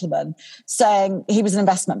gentleman saying he was an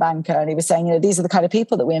investment banker, and he was saying, these are the kind of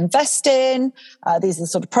people that we invest in. These are the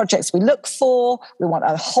sort of projects we look for. We want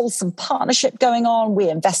a wholesome partnership going on. We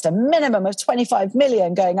invest a minimum of 25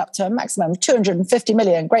 million going up to a maximum of 250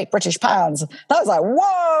 million Great British pounds. And I was like,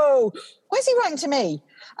 whoa, why is he writing to me?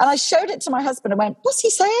 And I showed it to my husband and went, what's he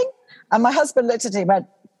saying? And my husband looked at me and went,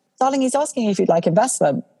 darling, he's asking if you'd like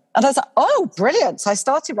investment. And I was like, oh, brilliant. So I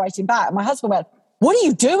started writing back. And my husband went, what are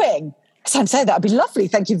you doing? So I'm saying, that'd be lovely.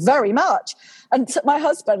 Thank you very much. And my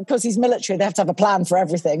husband, because he's military, they have to have a plan for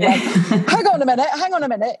everything. Went, hang on a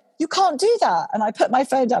minute. You can't do that. And I put my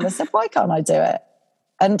phone down and said, why can't I do it?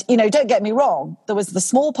 And, don't get me wrong, there was the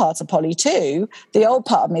small part of Polly too, the old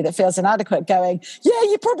part of me that feels inadequate going, yeah,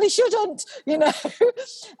 you probably shouldn't,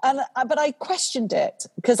 but I questioned it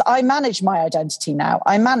because I manage my identity now.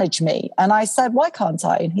 I manage me. And I said, why can't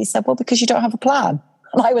I? And he said, well, because you don't have a plan.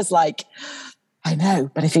 And I was like, I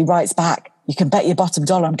know, but if he writes back, you can bet your bottom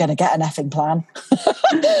dollar I'm going to get an effing plan.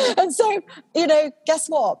 And so, guess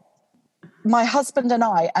what? My husband and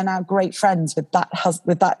I are now great friends with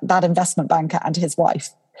that investment banker and his wife.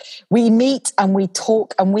 We meet and we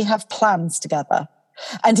talk and we have plans together.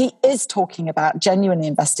 And he is talking about genuinely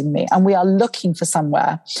investing in me. And we are looking for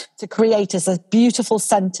somewhere to create as a beautiful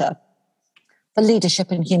center for leadership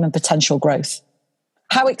and human potential growth.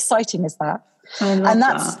 How exciting is that?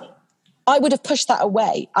 I would have pushed that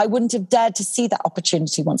away. I wouldn't have dared to see that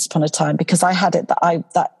opportunity once upon a time because I had it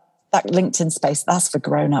that LinkedIn space, that's for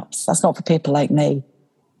grown-ups. That's not for people like me.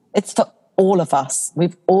 It's for all of us.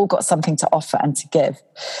 We've all got something to offer and to give.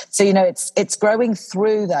 So, it's growing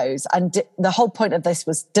through those. And the whole point of this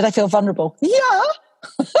was, did I feel vulnerable? Yeah.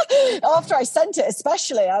 After I sent it,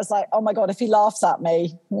 especially, I was like, oh my God, if he laughs at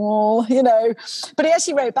me, But he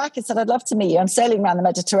actually wrote back and said, I'd love to meet you. I'm sailing around the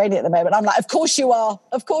Mediterranean at the moment. I'm like, of course you are.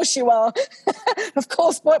 Of course you are. Of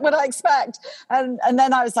course, what would I expect? And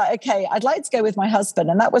then I was like, okay, I'd like to go with my husband.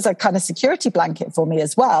 And that was a kind of security blanket for me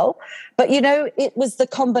as well. But, it was the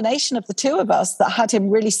combination of the two of us that had him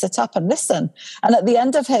really sit up and listen. And at the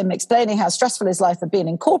end of him explaining how stressful his life had been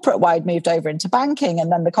in corporate, why he'd moved over into banking,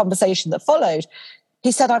 and then the conversation that followed,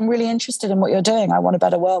 he said, I'm really interested in what you're doing. I want a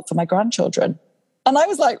better world for my grandchildren. And I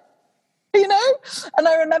was like, and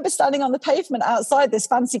I remember standing on the pavement outside this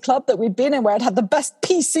fancy club that we'd been in where I'd had the best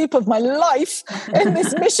pea soup of my life in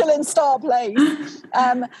this Michelin star place.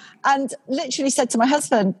 And literally said to my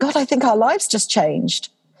husband, God, I think our lives just changed.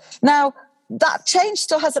 Now, that change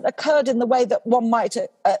still hasn't occurred in the way that one might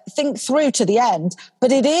think through to the end,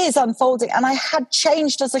 but it is unfolding. And I had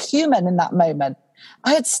changed as a human in that moment.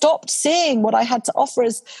 I had stopped seeing what I had to offer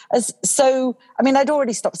I'd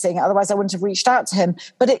already stopped seeing it, otherwise I wouldn't have reached out to him,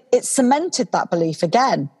 but it cemented that belief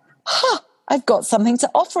again. I've got something to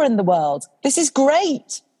offer in the world. This is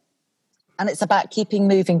great. And it's about keeping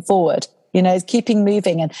moving forward, keeping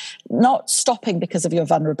moving and not stopping because of your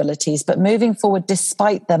vulnerabilities, but moving forward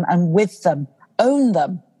despite them and with them, own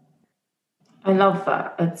them. I love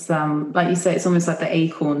that. It's like you say, it's almost like the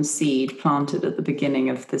acorn seed planted at the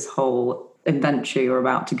beginning of this whole adventure you're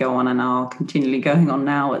about to go on and are continually going on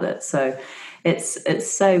now with it. So it's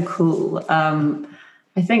so cool.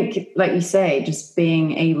 I think, like you say, just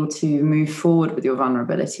being able to move forward with your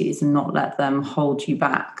vulnerabilities and not let them hold you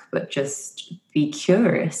back, but just be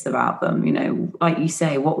curious about them. Like you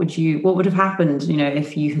say, what would have happened,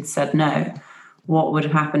 if you had said no? What would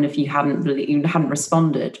have happened if you hadn't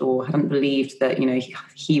responded or hadn't believed that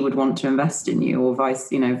he would want to invest in you, or vice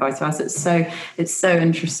versa? It's so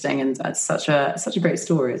interesting, and it's such a great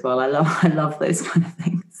story as well. I love those kind of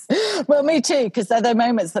things. Well, me too, because they're the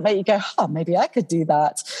moments that make you go, maybe I could do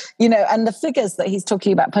that. And the figures that he's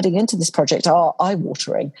talking about putting into this project are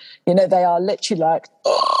eye-watering. They are literally like,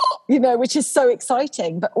 which is so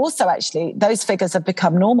exciting. But also, actually, those figures have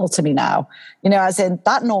become normal to me now, as in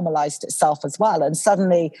that normalized itself as well. And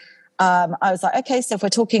suddenly I was like, okay, so if we're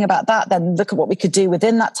talking about that, then look at what we could do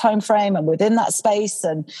within that time frame and within that space.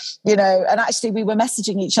 And, and actually we were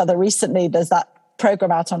messaging each other recently. There's that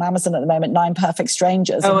program out on Amazon at the moment, 9 Perfect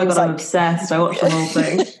Strangers. Oh my God, I'm obsessed. I watched the whole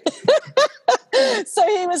thing. So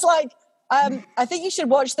he was like, I think you should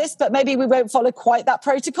watch this, but maybe we won't follow quite that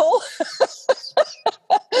protocol.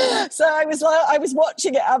 So I was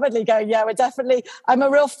watching it avidly going, yeah, I'm a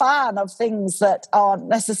real fan of things that aren't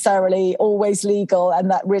necessarily always legal and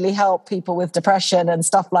that really help people with depression and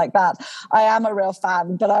stuff like that. I am a real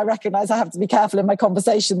fan, but I recognize I have to be careful in my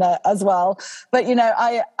conversation there as well. But,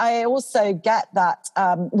 I also get that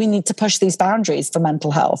we need to push these boundaries for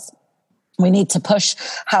mental health. We need to push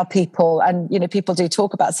how people, and people do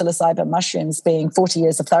talk about psilocybin mushrooms being 40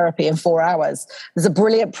 years of therapy in 4 hours. There's a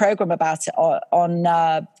brilliant program about it on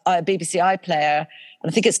BBC iPlayer, and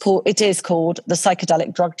I think it is called The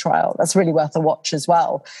Psychedelic Drug Trial. That's really worth a watch as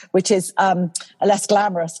well, which is a less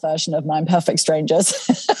glamorous version of Nine Perfect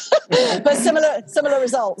Strangers, but similar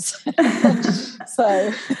results.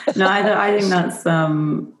 So no, I think that's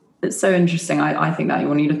it's so interesting. I think that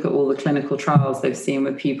when you look at all the clinical trials they've seen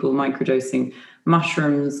with people microdosing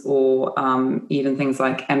mushrooms or even things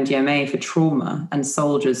like MDMA for trauma, and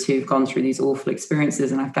soldiers who've gone through these awful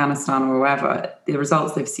experiences in Afghanistan or wherever, the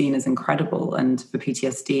results they've seen is incredible, and for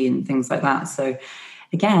PTSD and things like that. So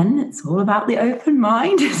again, it's all about the open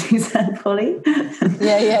mind, as you said, Polly.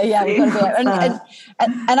 Yeah. We've got to be,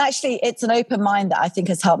 and actually, it's an open mind that I think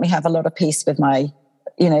has helped me have a lot of peace with my,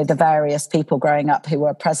 the various people growing up who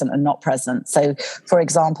were present and not present. So, for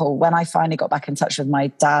example, when I finally got back in touch with my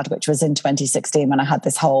dad, which was in 2016, when I had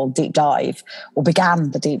this whole deep dive, or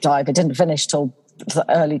began the deep dive, it didn't finish till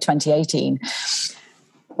early 2018.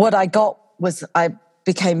 What I got was I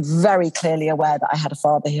became very clearly aware that I had a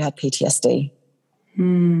father who had PTSD.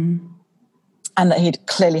 And that he'd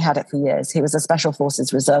clearly had it for years. He was a Special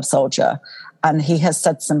Forces reserve soldier, and he has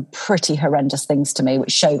said some pretty horrendous things to me,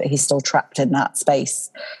 which show that he's still trapped in that space,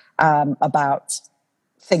 about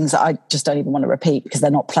things that I just don't even want to repeat because they're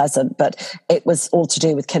not pleasant, but it was all to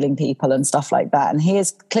do with killing people and stuff like that. And he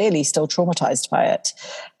is clearly still traumatized by it.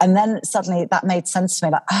 And then suddenly that made sense to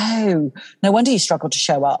me, like, oh, no wonder you struggle to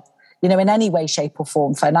show up, in any way, shape or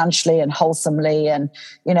form, financially and wholesomely, and,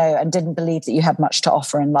 and didn't believe that you had much to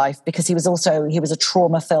offer in life, because he was a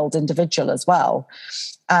trauma-filled individual as well.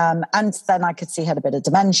 And then I could see he had a bit of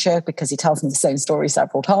dementia because he tells me the same story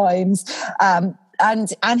several times.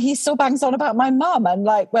 And he still bangs on about my mum. And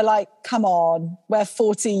we're like, come on, we're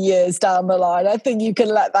 40 years down the line. I think you can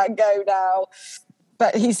let that go now.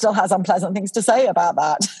 But he still has unpleasant things to say about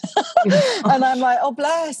that. And I'm like, oh,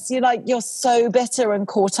 bless you. You're so bitter and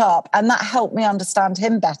caught up. And that helped me understand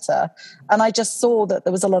him better. And I just saw that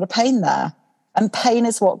there was a lot of pain there. And pain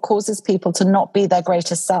is what causes people to not be their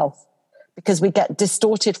greatest self, because we get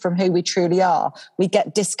distorted from who we truly are. We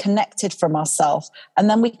get disconnected from ourselves. And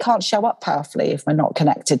then we can't show up powerfully if we're not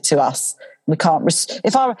connected to us. We can't,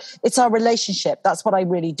 it's our relationship. That's what I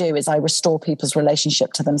really do, is I restore people's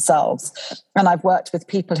relationship to themselves. And I've worked with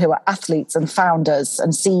people who are athletes and founders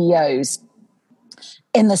and CEOs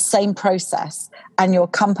in the same process. And your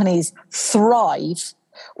companies thrive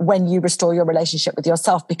when you restore your relationship with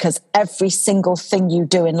yourself, because every single thing you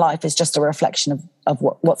do in life is just a reflection of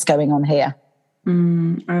what's going on here.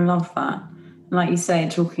 I love that. Like you say,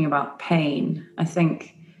 talking about pain, I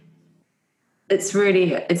think it's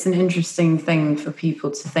an interesting thing for people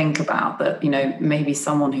to think about, that, maybe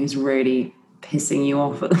someone who's really pissing you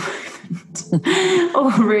off at the moment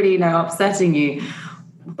or really, upsetting you,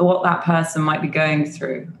 what that person might be going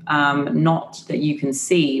through. Not that you can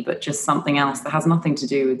see, but just something else that has nothing to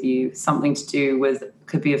do with you, something to do with,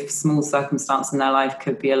 could be a small circumstance in their life,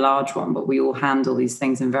 could be a large one, but we all handle these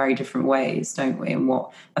things in very different ways, don't we? And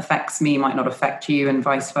what affects me might not affect you, and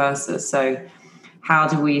vice versa. So how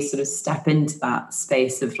do we sort of step into that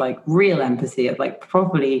space of real empathy, of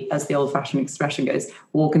properly, as the old-fashioned expression goes,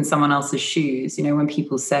 walk in someone else's shoes? When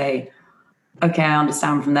people say, okay, I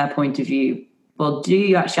understand from their point of view, well, do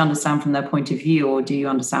you actually understand from their point of view, or do you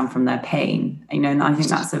understand from their pain? And I think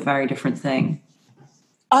that's a very different thing.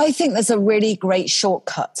 I think there's a really great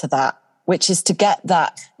shortcut to that, which is to get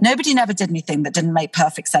that nobody never did anything that didn't make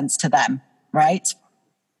perfect sense to them, right?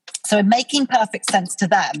 So in making perfect sense to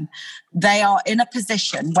them, they are in a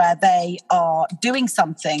position where they are doing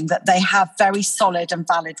something that they have very solid and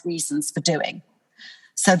valid reasons for doing.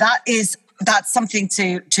 So that's something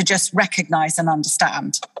to just recognize and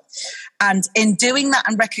understand. And in doing that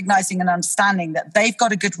and recognizing and understanding that they've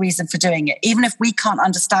got a good reason for doing it, even if we can't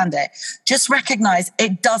understand it, just recognize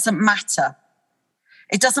it doesn't matter.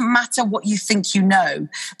 It doesn't matter what you think you know,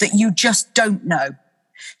 that you just don't know.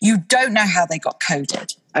 You don't know how they got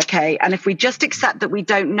coded. Okay. And if we just accept that we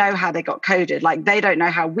don't know how they got coded, they don't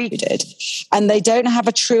know how we did, and they don't have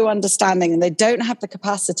a true understanding, and they don't have the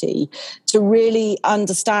capacity to really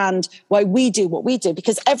understand why we do what we do,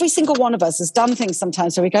 because every single one of us has done things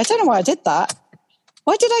sometimes where we go, I don't know why I did that.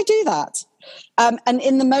 Why did I do that? And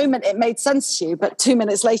in the moment it made sense to you, but 2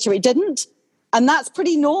 minutes later it didn't. And that's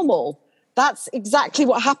pretty normal. That's exactly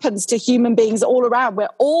what happens to human beings all around. We're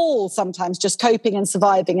all sometimes just coping and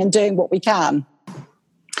surviving and doing what we can.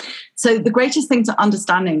 So the greatest thing to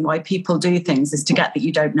understanding why people do things is to get that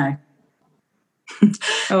you don't know.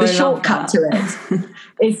 The shortcut to it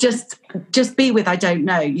is just be with I don't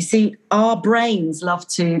know. You see, our brains love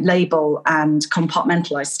to label and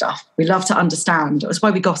compartmentalize stuff. We love to understand. That's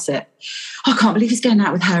why we gossip. Oh, I can't believe he's going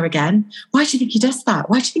out with her again. Why do you think he does that?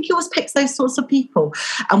 Why do you think he always picks those sorts of people?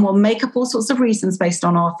 And we'll make up all sorts of reasons based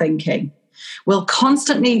on our thinking. We'll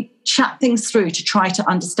constantly chat things through to try to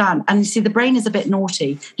understand. And you see, the brain is a bit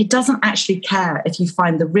naughty. It doesn't actually care if you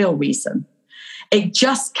find the real reason. It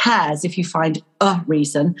just cares if you find a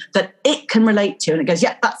reason that it can relate to. And it goes,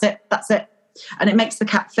 yeah, that's it. And it makes the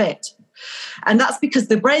cat fit. And that's because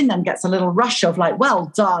the brain then gets a little rush of like,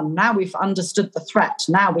 well done, now we've understood the threat.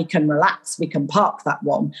 Now we can relax, we can park that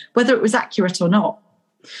one, whether it was accurate or not.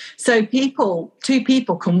 So two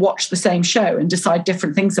people can watch the same show and decide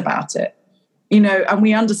different things about it. And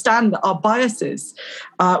we understand that our biases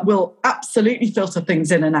will absolutely filter things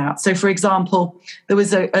in and out. So, for example, there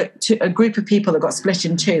was a group of people that got split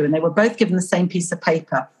in two, and they were both given the same piece of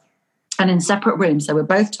paper. And in separate rooms, they were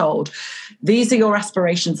both told, these are your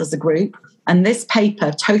aspirations as a group, and this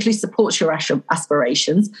paper totally supports your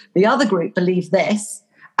aspirations. The other group believe this,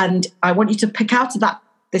 and I want you to pick out of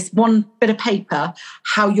this one bit of paper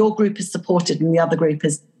how your group is supported and the other group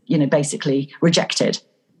is, basically rejected.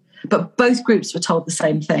 But both groups were told the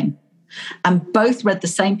same thing. And both read the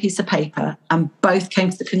same piece of paper and both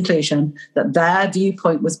came to the conclusion that their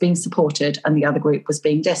viewpoint was being supported and the other group was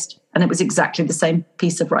being dissed. And it was exactly the same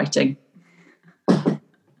piece of writing.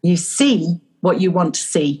 You see what you want to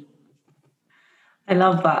see. I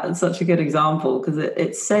love that. It's such a good example because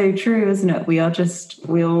it's so true, isn't it? We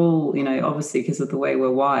all, obviously because of the way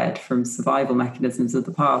we're wired from survival mechanisms of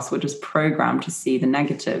the past, we're just programmed to see the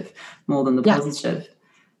negative more than the positive.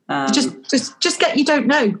 Just get, you don't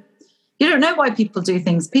know. You don't know why people do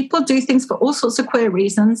things. People do things for all sorts of queer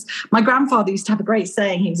reasons. My grandfather used to have a great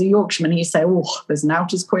saying. He was a Yorkshireman. He'd say, oh, there's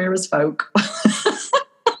nought as queer as folk. And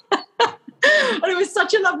it was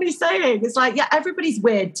such a lovely saying. It's like, yeah, everybody's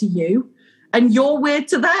weird to you and you're weird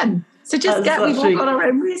to them. So we've all got our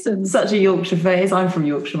own reasons. Such a Yorkshire phrase. I'm from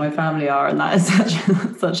Yorkshire, my family are, and that is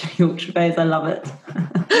such a Yorkshire phrase. I love it.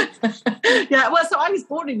 Yeah, well, so I was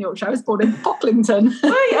born in Yorkshire. I was born in Pocklington. Wait,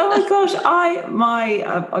 oh my gosh,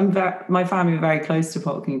 my family are very close to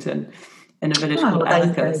Pocklington in a village called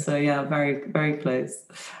Ellicott. So yeah, very, very close.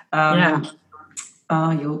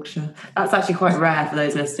 Yorkshire. That's actually quite rare for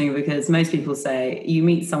those listening because most people say you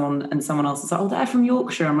meet someone and someone else is like, oh, they're from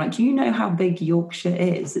Yorkshire. I'm like, do you know how big Yorkshire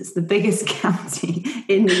is? It's the biggest county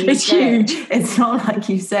in the UK. It's huge. It's not like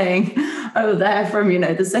you saying, oh, they're from,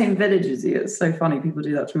 the same village as you. It's so funny. People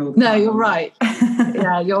do that to me all the time. No, you're right.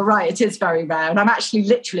 Yeah, you're right. It is very rare. And I'm actually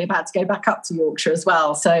literally about to go back up to Yorkshire as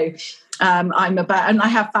well. So and I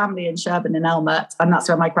have family in Sherburn in Elmet, and that's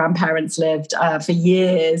where my grandparents lived for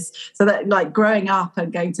years. So that, like, growing up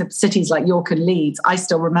and going to cities like York and Leeds, I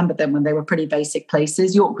still remember them when they were pretty basic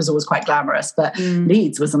places. York was always quite glamorous, but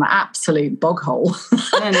Leeds was an absolute bog hole.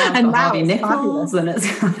 And now it's Nichols and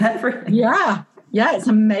it's got everything. Yeah, it's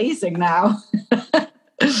amazing now.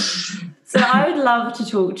 So I would love to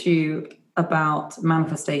talk to you about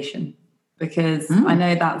manifestation. Because I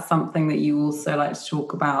know that's something that you also like to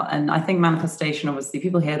talk about. And I think manifestation, obviously,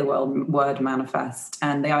 people hear the word manifest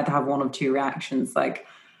and they either have one of two reactions, like,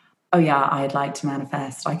 oh yeah, I'd like to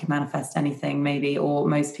manifest. I can manifest anything maybe. Or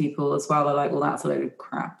most people as well are like, well, that's a load of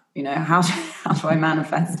crap. How do I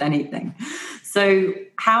manifest anything? So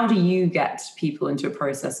how do you get people into a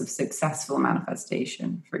process of successful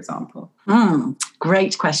manifestation, for example?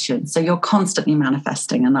 Great question. So you're constantly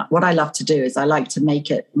manifesting. And what I love to do is I like to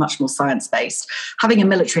make it much more science-based. Having a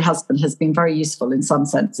military husband has been very useful in some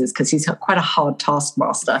senses because he's quite a hard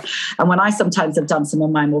taskmaster. And when I sometimes have done some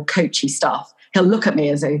of my more coachy stuff, he'll look at me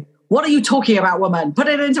and say, what are you talking about, woman? Put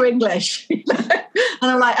it into English. And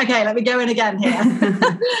I'm like, okay, let me go in again here.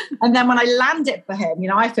 And then when I land it for him,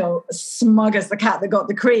 I feel smug as the cat that got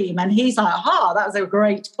the cream. And he's like, that was a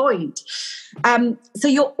great point. So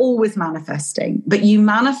you're always manifesting, but you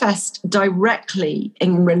manifest directly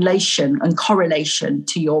in relation and correlation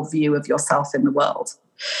to your view of yourself in the world.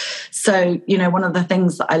 So, one of the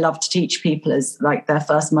things that I love to teach people is like their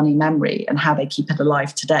first money memory and how they keep it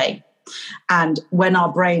alive today. And when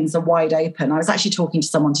our brains are wide open, I was actually talking to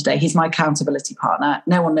someone today. He's my accountability partner.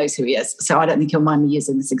 No one knows who he is, so I don't think he'll mind me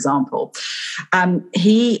using this example.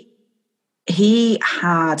 He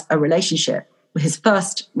had a relationship. His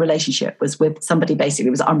first relationship was with somebody basically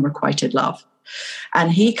it was unrequited love.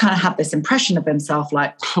 And he kind of had this impression of himself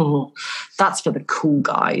like, oh, that's for the cool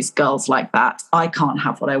guys, girls like that. I can't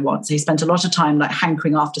have what I want. So he spent a lot of time like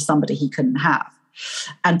hankering after somebody he couldn't have.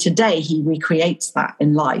 And today he recreates that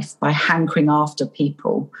in life by hankering after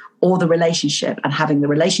people or the relationship and having the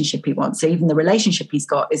relationship he wants. So even the relationship he's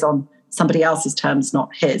got is on somebody else's terms,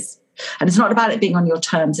 not his. And it's not about it being on your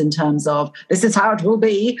terms in terms of this is how it will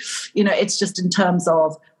be. It's just in terms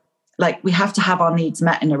of like we have to have our needs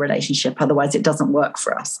met in a relationship. Otherwise it doesn't work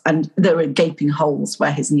for us. And there are gaping holes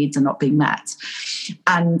where his needs are not being met.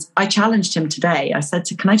 And I challenged him today. I said,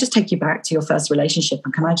 can I just take you back to your first relationship?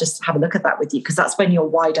 And can I just have a look at that with you? Because that's when you're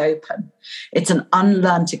wide open. It's an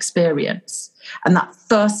unlearned experience. And that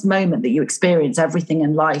first moment that you experience everything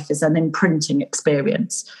in life is an imprinting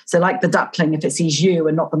experience. So like the duckling, if it sees you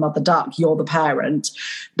and not the mother duck, you're the parent,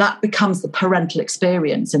 that becomes the parental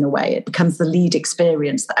experience in a way. It becomes the lead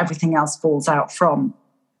experience that everything else falls out from.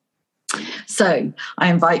 So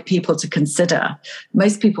I invite people to consider,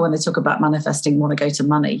 most people when they talk about manifesting want to go to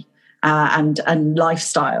money and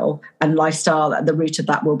lifestyle, and lifestyle at the root of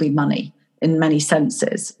that will be money in many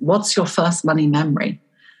senses. What's your first money memory?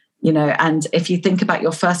 And if you think about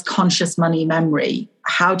your first conscious money memory,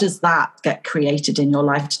 how does that get created in your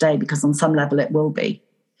life today? Because on some level it will be.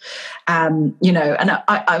 And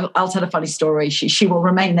I'll tell a funny story. She will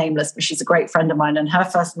remain nameless, but she's a great friend of mine. And her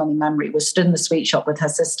first money memory was stood in the sweet shop with her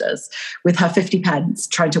sisters, with her 50 pence,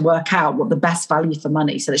 trying to work out what the best value for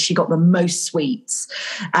money so that she got the most sweets,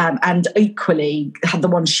 and equally had the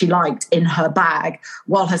ones she liked in her bag,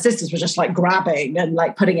 while her sisters were just like grabbing and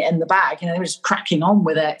like putting it in the bag. They were just cracking on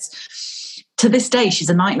with it. To this day, she's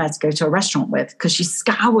a nightmare to go to a restaurant with because she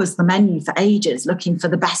scours the menu for ages looking for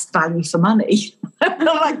the best value for money.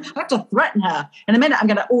 I have to threaten her. In a minute, I'm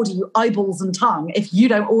going to order you eyeballs and tongue if you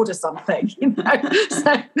don't order something.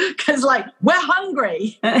 So because we're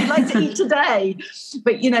hungry, we'd like to eat today.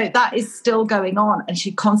 But that is still going on, and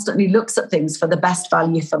she constantly looks at things for the best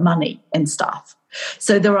value for money and stuff.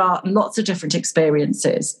 So there are lots of different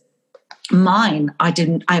experiences. Mine, I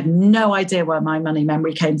have no idea where my money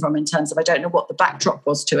memory came from in terms of, I don't know what the backdrop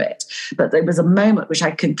was to it, but there was a moment which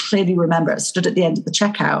I can clearly remember. I stood at the end of the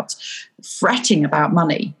checkout fretting about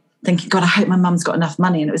money, thinking, God, I hope my mum's got enough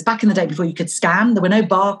money. And it was back in the day before you could scan. There were no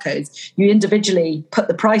barcodes. You individually put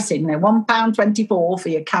the price in, £1.24 for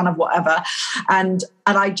your can of whatever. And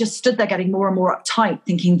I just stood there getting more and more uptight,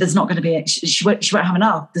 thinking there's not going to be, she won't have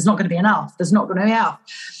enough. There's not going to be enough. There's not going to be enough.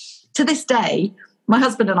 To this day, my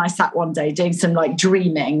husband and I sat one day doing some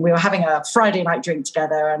dreaming. We were having a Friday night drink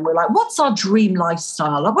together and we're like, what's our dream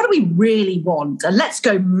lifestyle? What do we really want? And let's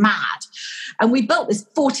go mad. And we built this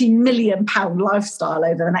 £40 million lifestyle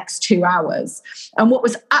over the next 2 hours. And what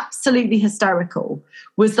was absolutely hysterical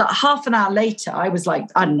was that half an hour later, I was like,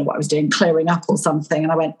 I don't know what I was doing, clearing up or something.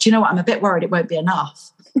 And I went, do you know what? I'm a bit worried it won't be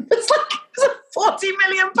enough. It's a £40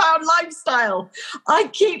 million lifestyle. I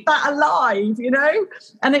keep that alive,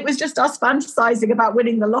 and it was just us fantasizing about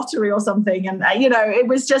winning the lottery or something. And, it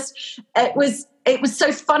was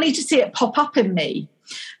so funny to see it pop up in me.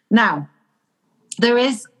 Now, there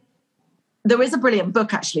is a brilliant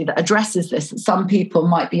book actually that addresses this that some people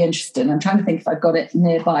might be interested in. I'm trying to think if I've got it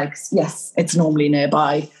nearby. Yes, it's normally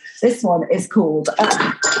nearby. This one is called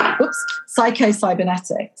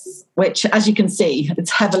Psycho-Cybernetics, which, as you can see,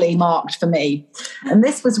 it's heavily marked for me. And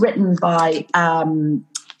this was written by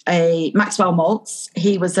Maxwell Maltz.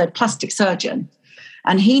 He was a plastic surgeon,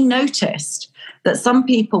 and he noticed that some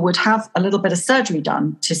people would have a little bit of surgery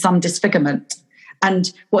done to some disfigurement.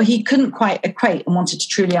 And what he couldn't quite equate and wanted to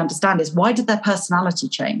truly understand is, why did their personality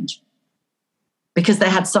change? Because they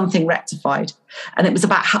had something rectified. And it was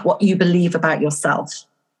about what you believe about yourself.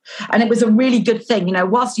 And it was a really good thing,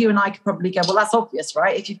 whilst you and I could probably go, well, that's obvious,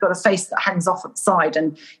 right? If you've got a face that hangs off at the side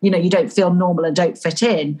and, you don't feel normal and don't fit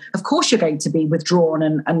in, of course you're going to be withdrawn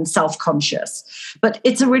and self-conscious. But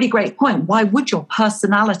it's a really great point. Why would your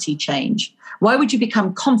personality change? Why would you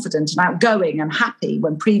become confident and outgoing and happy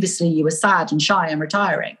when previously you were sad and shy and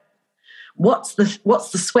retiring? What's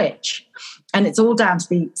the switch? And it's all down to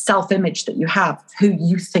the self-image that you have, who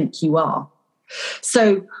you think you are.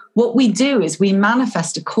 So what we do is we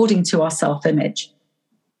manifest according to our self-image.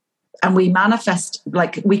 And we manifest,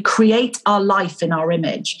 we create our life in our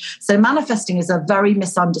image. So manifesting is a very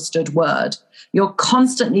misunderstood word. You're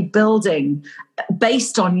constantly building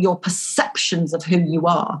based on your perceptions of who you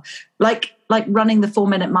are. Like running the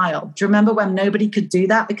 4-minute mile. Do you remember when nobody could do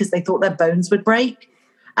that because they thought their bones would break?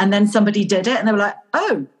 And then somebody did it and they were like,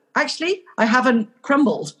 oh, actually, I haven't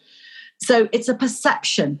crumbled. So it's a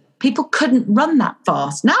perception. People couldn't run that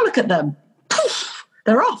fast. Now look at them. Poof,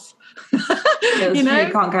 they're off. You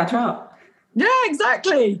can't catch up. Yeah,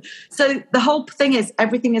 exactly. So the whole thing is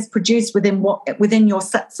everything is produced within your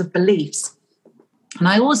sets of beliefs. And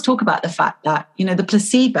I always talk about the fact that, the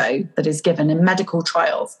placebo that is given in medical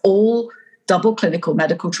trials all double clinical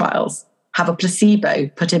medical trials, have a placebo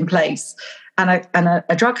put in place, and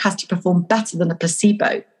a drug has to perform better than a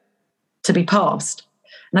placebo to be passed.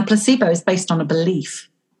 And a placebo is based on a belief.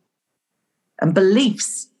 And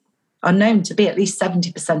beliefs are known to be at least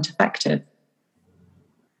 70% effective.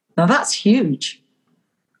 Now that's huge.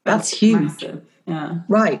 That's huge. Massive. Yeah.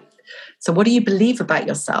 Right. So what do you believe about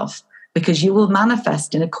yourself? Because you will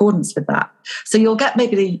manifest in accordance with that. So you'll get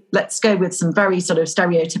let's go with some very sort of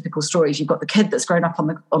stereotypical stories. You've got the kid that's grown up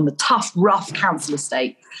on the tough, rough council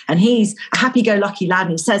estate, and he's a happy-go-lucky lad,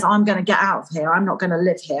 and he says, I'm going to get out of here. I'm not going to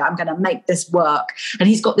live here. I'm going to make this work. And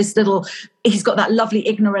he's got that lovely,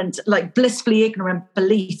 ignorant, like blissfully ignorant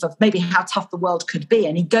belief of maybe how tough the world could be.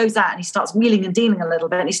 And he goes out and he starts wheeling and dealing a little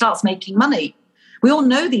bit, and he starts making money. We all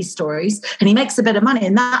know these stories, and he makes a bit of money,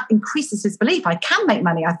 and that increases his belief. I can make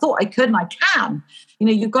money. I thought I could, and I can.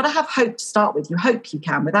 You've got to have hope to start with. You hope you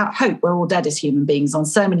can. Without hope, we're all dead as human beings on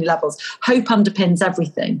so many levels. Hope underpins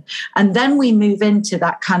everything. And then we move into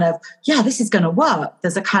that kind of, this is going to work.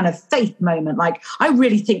 There's a kind of faith moment, like, I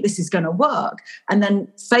really think this is going to work. And then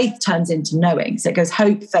faith turns into knowing. So it goes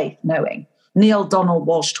hope, faith, knowing. Neil Donald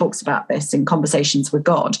Walsh talks about this in Conversations with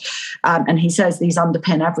God. And he says these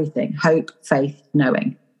underpin everything: hope, faith,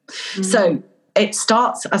 knowing. Mm-hmm. So it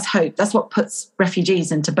starts as hope. That's what puts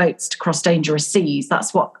refugees into boats to cross dangerous seas.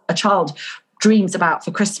 That's what a child dreams about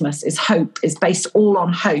for Christmas, is hope, is based all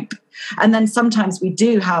on hope. And then sometimes we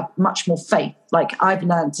do have much more faith. Like, I've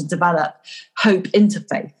learned to develop hope into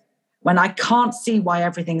faith. When I can't see why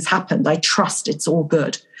everything's happened, I trust it's all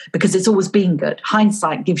good, because it's always been good.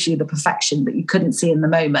 Hindsight gives you the perfection that you couldn't see in the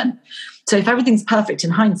moment. So if everything's perfect in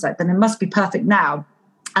hindsight, then it must be perfect now.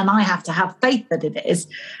 And I have to have faith that it is,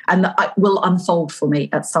 and that it will unfold for me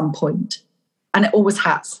at some point. And it always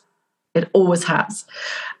has. It always has.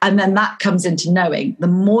 And then that comes into knowing. The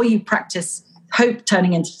more you practice hope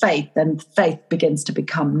turning into faith, then faith begins to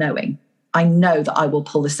become knowing. I know that I will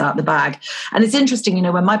pull this out of the bag. And it's interesting,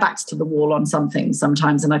 when my back's to the wall on something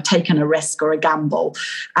sometimes, and I've taken a risk or a gamble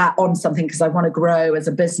on something because I want to grow as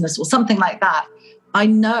a business or something like that,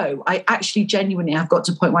 I actually genuinely have got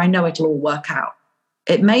to a point where I know it'll all work out.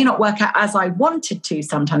 It may not work out as I wanted to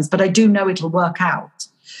sometimes, but I do know it'll work out.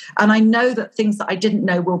 And I know that things that I didn't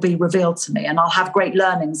know will be revealed to me, and I'll have great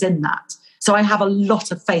learnings in that. So I have a lot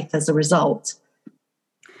of faith as a result.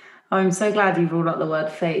 I'm so glad you brought up the word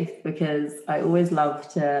faith, because I always love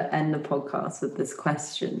to end the podcast with this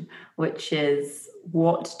question, which is,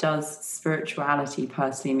 what does spirituality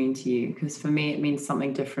personally mean to you? Because for me, it means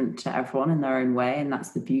something different to everyone in their own way, and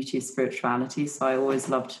that's the beauty of spirituality. So I always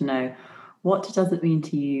love to know, what does it mean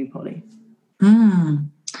to you, Polly?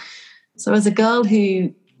 So as a girl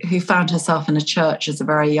who found herself in a church as a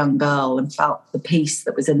very young girl and felt the peace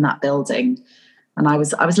that was in that building, and I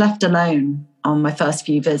was left alone on my first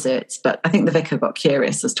few visits, but I think the vicar got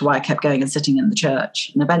curious as to why I kept going and sitting in the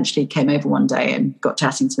church, and eventually came over one day and got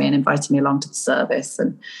chatting to me and invited me along to the service.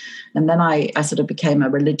 And then I sort of became a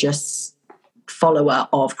religious follower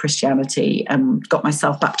of Christianity and got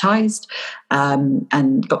myself baptized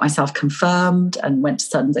and got myself confirmed and went to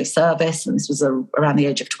Sunday service. And this was around the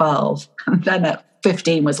age of 12. And then at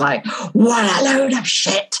 15 was like, what a load of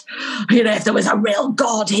shit. If there was a real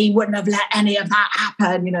God, he wouldn't have let any of that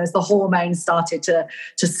happen, as the hormones started to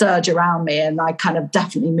surge around me. And I kind of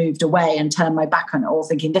definitely moved away and turned my back on it all,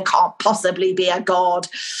 thinking there can't possibly be a God,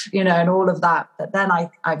 and all of that. But then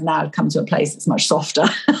I've now come to a place that's much softer.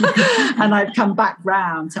 And I've come back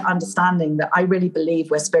round to understanding that I really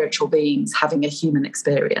believe we're spiritual beings having a human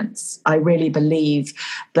experience. I really believe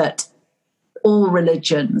that all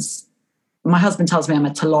religions, my husband tells me I'm a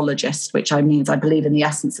teleologist, which means I believe in the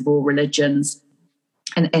essence of all religions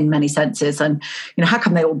in many senses. And, how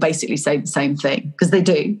come they all basically say the same thing? Because they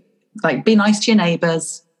do. Like, be nice to your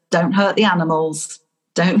neighbours, don't hurt the animals,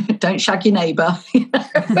 don't shag your neighbour,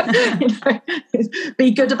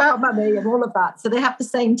 be good about money and all of that. So they have the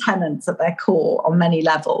same tenets at their core on many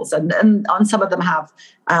levels. And some of them have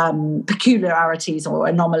peculiarities or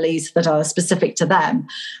anomalies that are specific to them.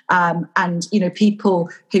 And people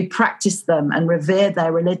who practice them and revere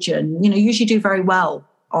their religion, usually do very well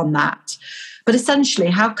on that. But essentially,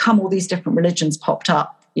 how come all these different religions popped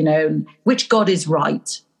up? Which God is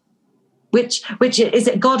right? Which is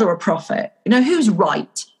it, God or a prophet? Who's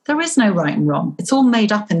right? There is no right and wrong. It's all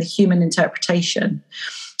made up in the human interpretation.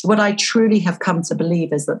 What I truly have come to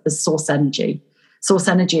believe is that there's source energy. Source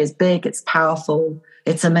energy is big, it's powerful,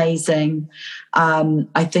 it's amazing.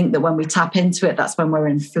 I think that when we tap into it, that's when we're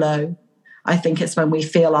in flow. I think it's when we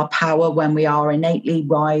feel our power, when we are innately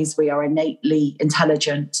wise, we are innately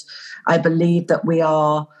intelligent. I believe that we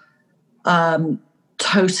are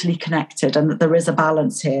totally connected and that there is a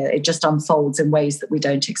balance here. It just unfolds in ways that we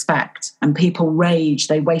don't expect. And people rage.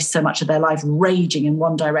 They waste so much of their life raging in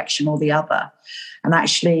one direction or the other. And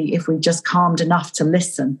actually, if we just calmed enough to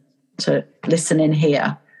listen in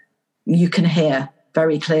here, you can hear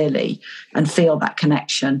very clearly and feel that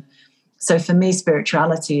connection. So for me,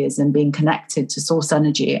 spirituality is in being connected to source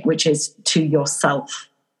energy, which is to yourself.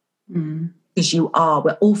 Because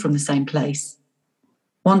we're all from the same place.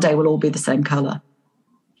 One day we'll all be the same colour.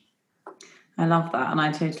 I love that, and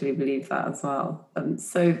I totally believe that as well.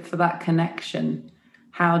 So for that connection,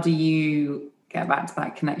 how do you get back to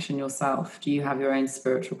that connection yourself? Do you have your own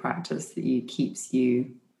spiritual practice that keeps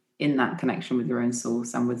you in that connection with your own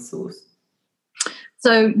source and with source?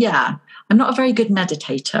 So yeah, I'm not a very good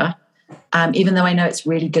meditator, even though I know it's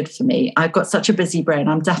really good for me. I've got such a busy brain.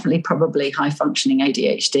 I'm definitely probably high functioning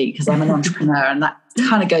ADHD because I'm an entrepreneur, and that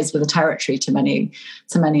kind of goes with the territory to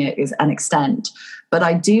an extent. But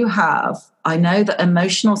I know that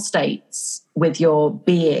emotional states with your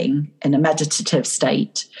being in a meditative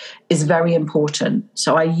state is very important.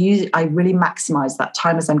 So I really maximize that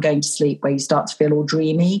time as I'm going to sleep, where you start to feel all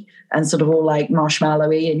dreamy and sort of all like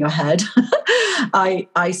marshmallowy in your head.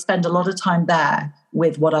 I spend a lot of time there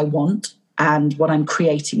with what I want and what I'm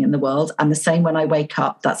creating in the world. And the same when I wake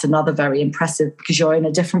up. That's another very impressive, because you're in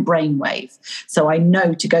a different brainwave. So I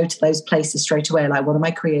know to go to those places straight away, like, what am I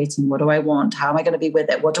creating? What do I want? How am I going to be with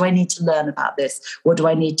it? What do I need to learn about this? What do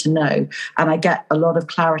I need to know? And I get a lot of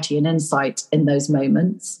clarity and insight in those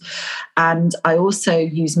moments. And I also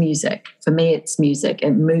use music. For me, it's music.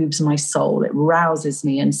 It moves my soul. It rouses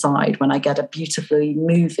me inside when I get a beautifully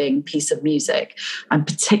moving piece of music. I'm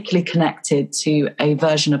particularly connected to a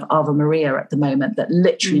version of Ave Maria at the moment that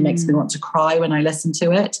literally makes me want to cry when I listen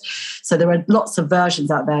to it. So there are lots of versions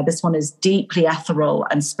out there. This one is deeply ethereal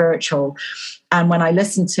and spiritual. And when I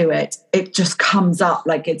listen to it, it just comes up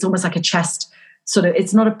like it's almost like a chest sort of,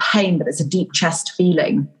 it's not a pain, but it's a deep chest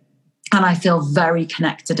feeling. And I feel very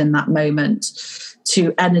connected in that moment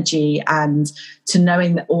to energy and to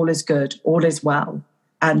knowing that all is good, all is well,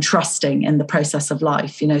 and trusting in the process of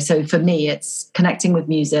life. So for me, it's connecting with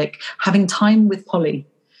music, having time with Polly.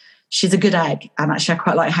 She's a good egg, and actually I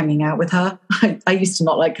quite like hanging out with her. I used to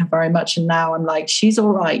not like her very much, and now I'm like, she's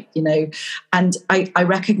all right, And I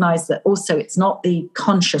recognize that also it's not the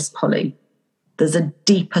conscious Polly. There's a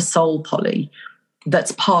deeper soul Polly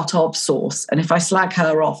that's part of source. And if I slag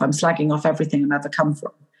her off, I'm slagging off everything I've ever come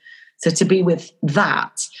from. So to be with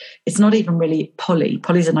that, it's not even really Polly.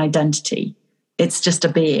 Polly's an identity. It's just a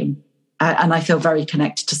being. And I feel very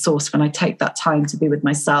connected to source when I take that time to be with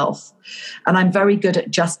myself. And I'm very good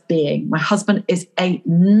at just being. My husband is a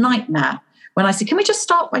nightmare. When I say, can we just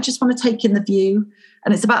stop? I just want to take in the view.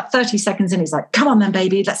 And it's about 30 seconds in. He's like, come on then,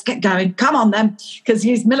 baby, let's get going. Come on then. Because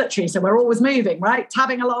he's military, so we're always moving, right?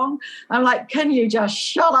 Tabbing along. I'm like, can you just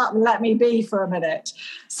shut up and let me be for a minute?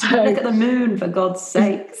 So look at the moon, for God's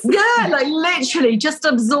sakes. Yeah, like literally just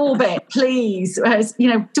absorb it, please. Whereas,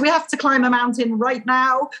 do we have to climb a mountain right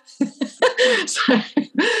now?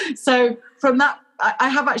 So from that, I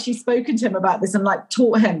have actually spoken to him about this and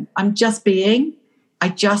taught him, I'm just being. I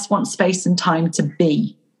just want space and time to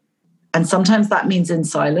be. And sometimes that means in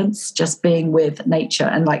silence, just being with nature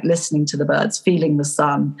and listening to the birds, feeling the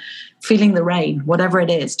sun, feeling the rain, whatever it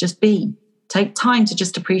is, just be. Take time to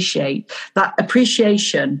just appreciate. That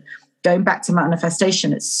appreciation, going back to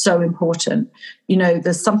manifestation, it's so important.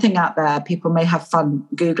 There's something out there, people may have fun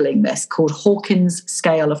Googling this, called Hawkins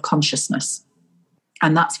Scale of Consciousness.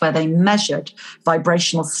 And that's where they measured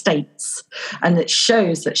vibrational states. And it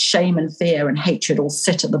shows that shame and fear and hatred all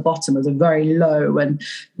sit at the bottom as a very low and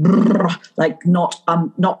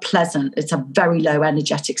not pleasant. It's a very low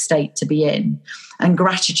energetic state to be in. And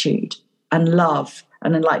gratitude and love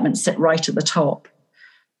and enlightenment sit right at the top.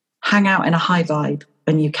 Hang out in a high vibe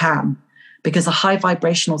when you can, because a high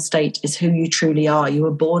vibrational state is who you truly are. You were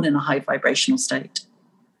born in a high vibrational state.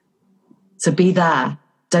 So be there.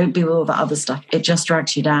 Don't be with all that other stuff. It just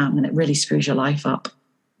drags you down and it really screws your life up.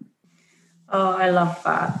 Oh, I love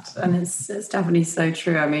that. And it's definitely so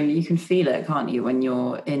true. I mean, you can feel it, can't you, when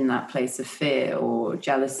you're in that place of fear or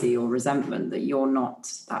jealousy or resentment, that you're not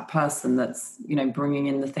that person that's, bringing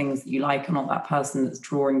in the things that you like, or not that person that's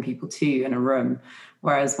drawing people to you in a room.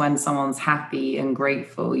 Whereas when someone's happy and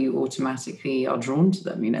grateful, you automatically are drawn to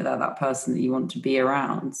them. They're that person that you want to be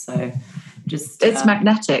around. So it's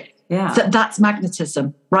magnetic. Yeah. That's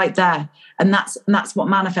magnetism right there. And that's what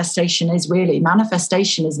manifestation is really.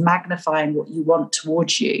 Manifestation is magnifying what you want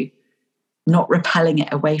towards you, not repelling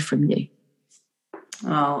it away from you.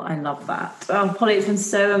 Oh, I love that. Oh, Polly, it's been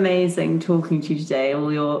so amazing talking to you today.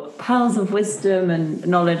 All your pearls of wisdom and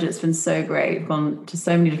knowledge. It's been so great. We've gone to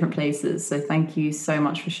so many different places. So thank you so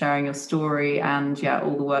much for sharing your story and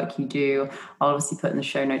all the work you do. I'll obviously put in the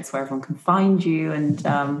show notes where everyone can find you and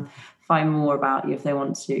find more about you if they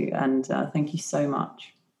want to. And thank you so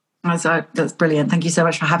much. That's brilliant. Thank you so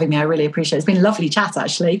much for having me. I really appreciate it. It's been a lovely chat,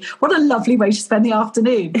 actually. What a lovely way to spend the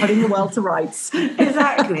afternoon, putting the world to rights.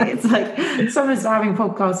 Exactly. It's like sometimes having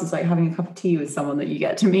podcasts is like having a cup of tea with someone that you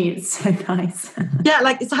get to meet. It's so nice. Yeah,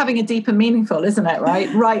 like it's having a deep and meaningful, isn't it?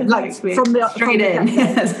 Right? Right. Exactly. Like from the straight in.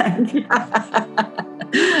 Yeah, exactly.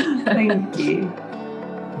 Thank you.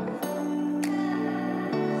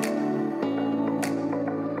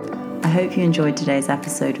 I hope you enjoyed today's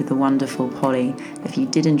episode with the wonderful Polly. If you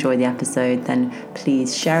did enjoy the episode, then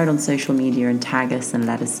please share it on social media and tag us and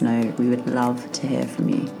let us know. We would love to hear from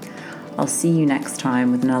you. I'll see you next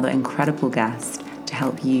time with another incredible guest to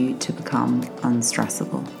help you to become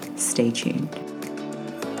unstressable. Stay tuned.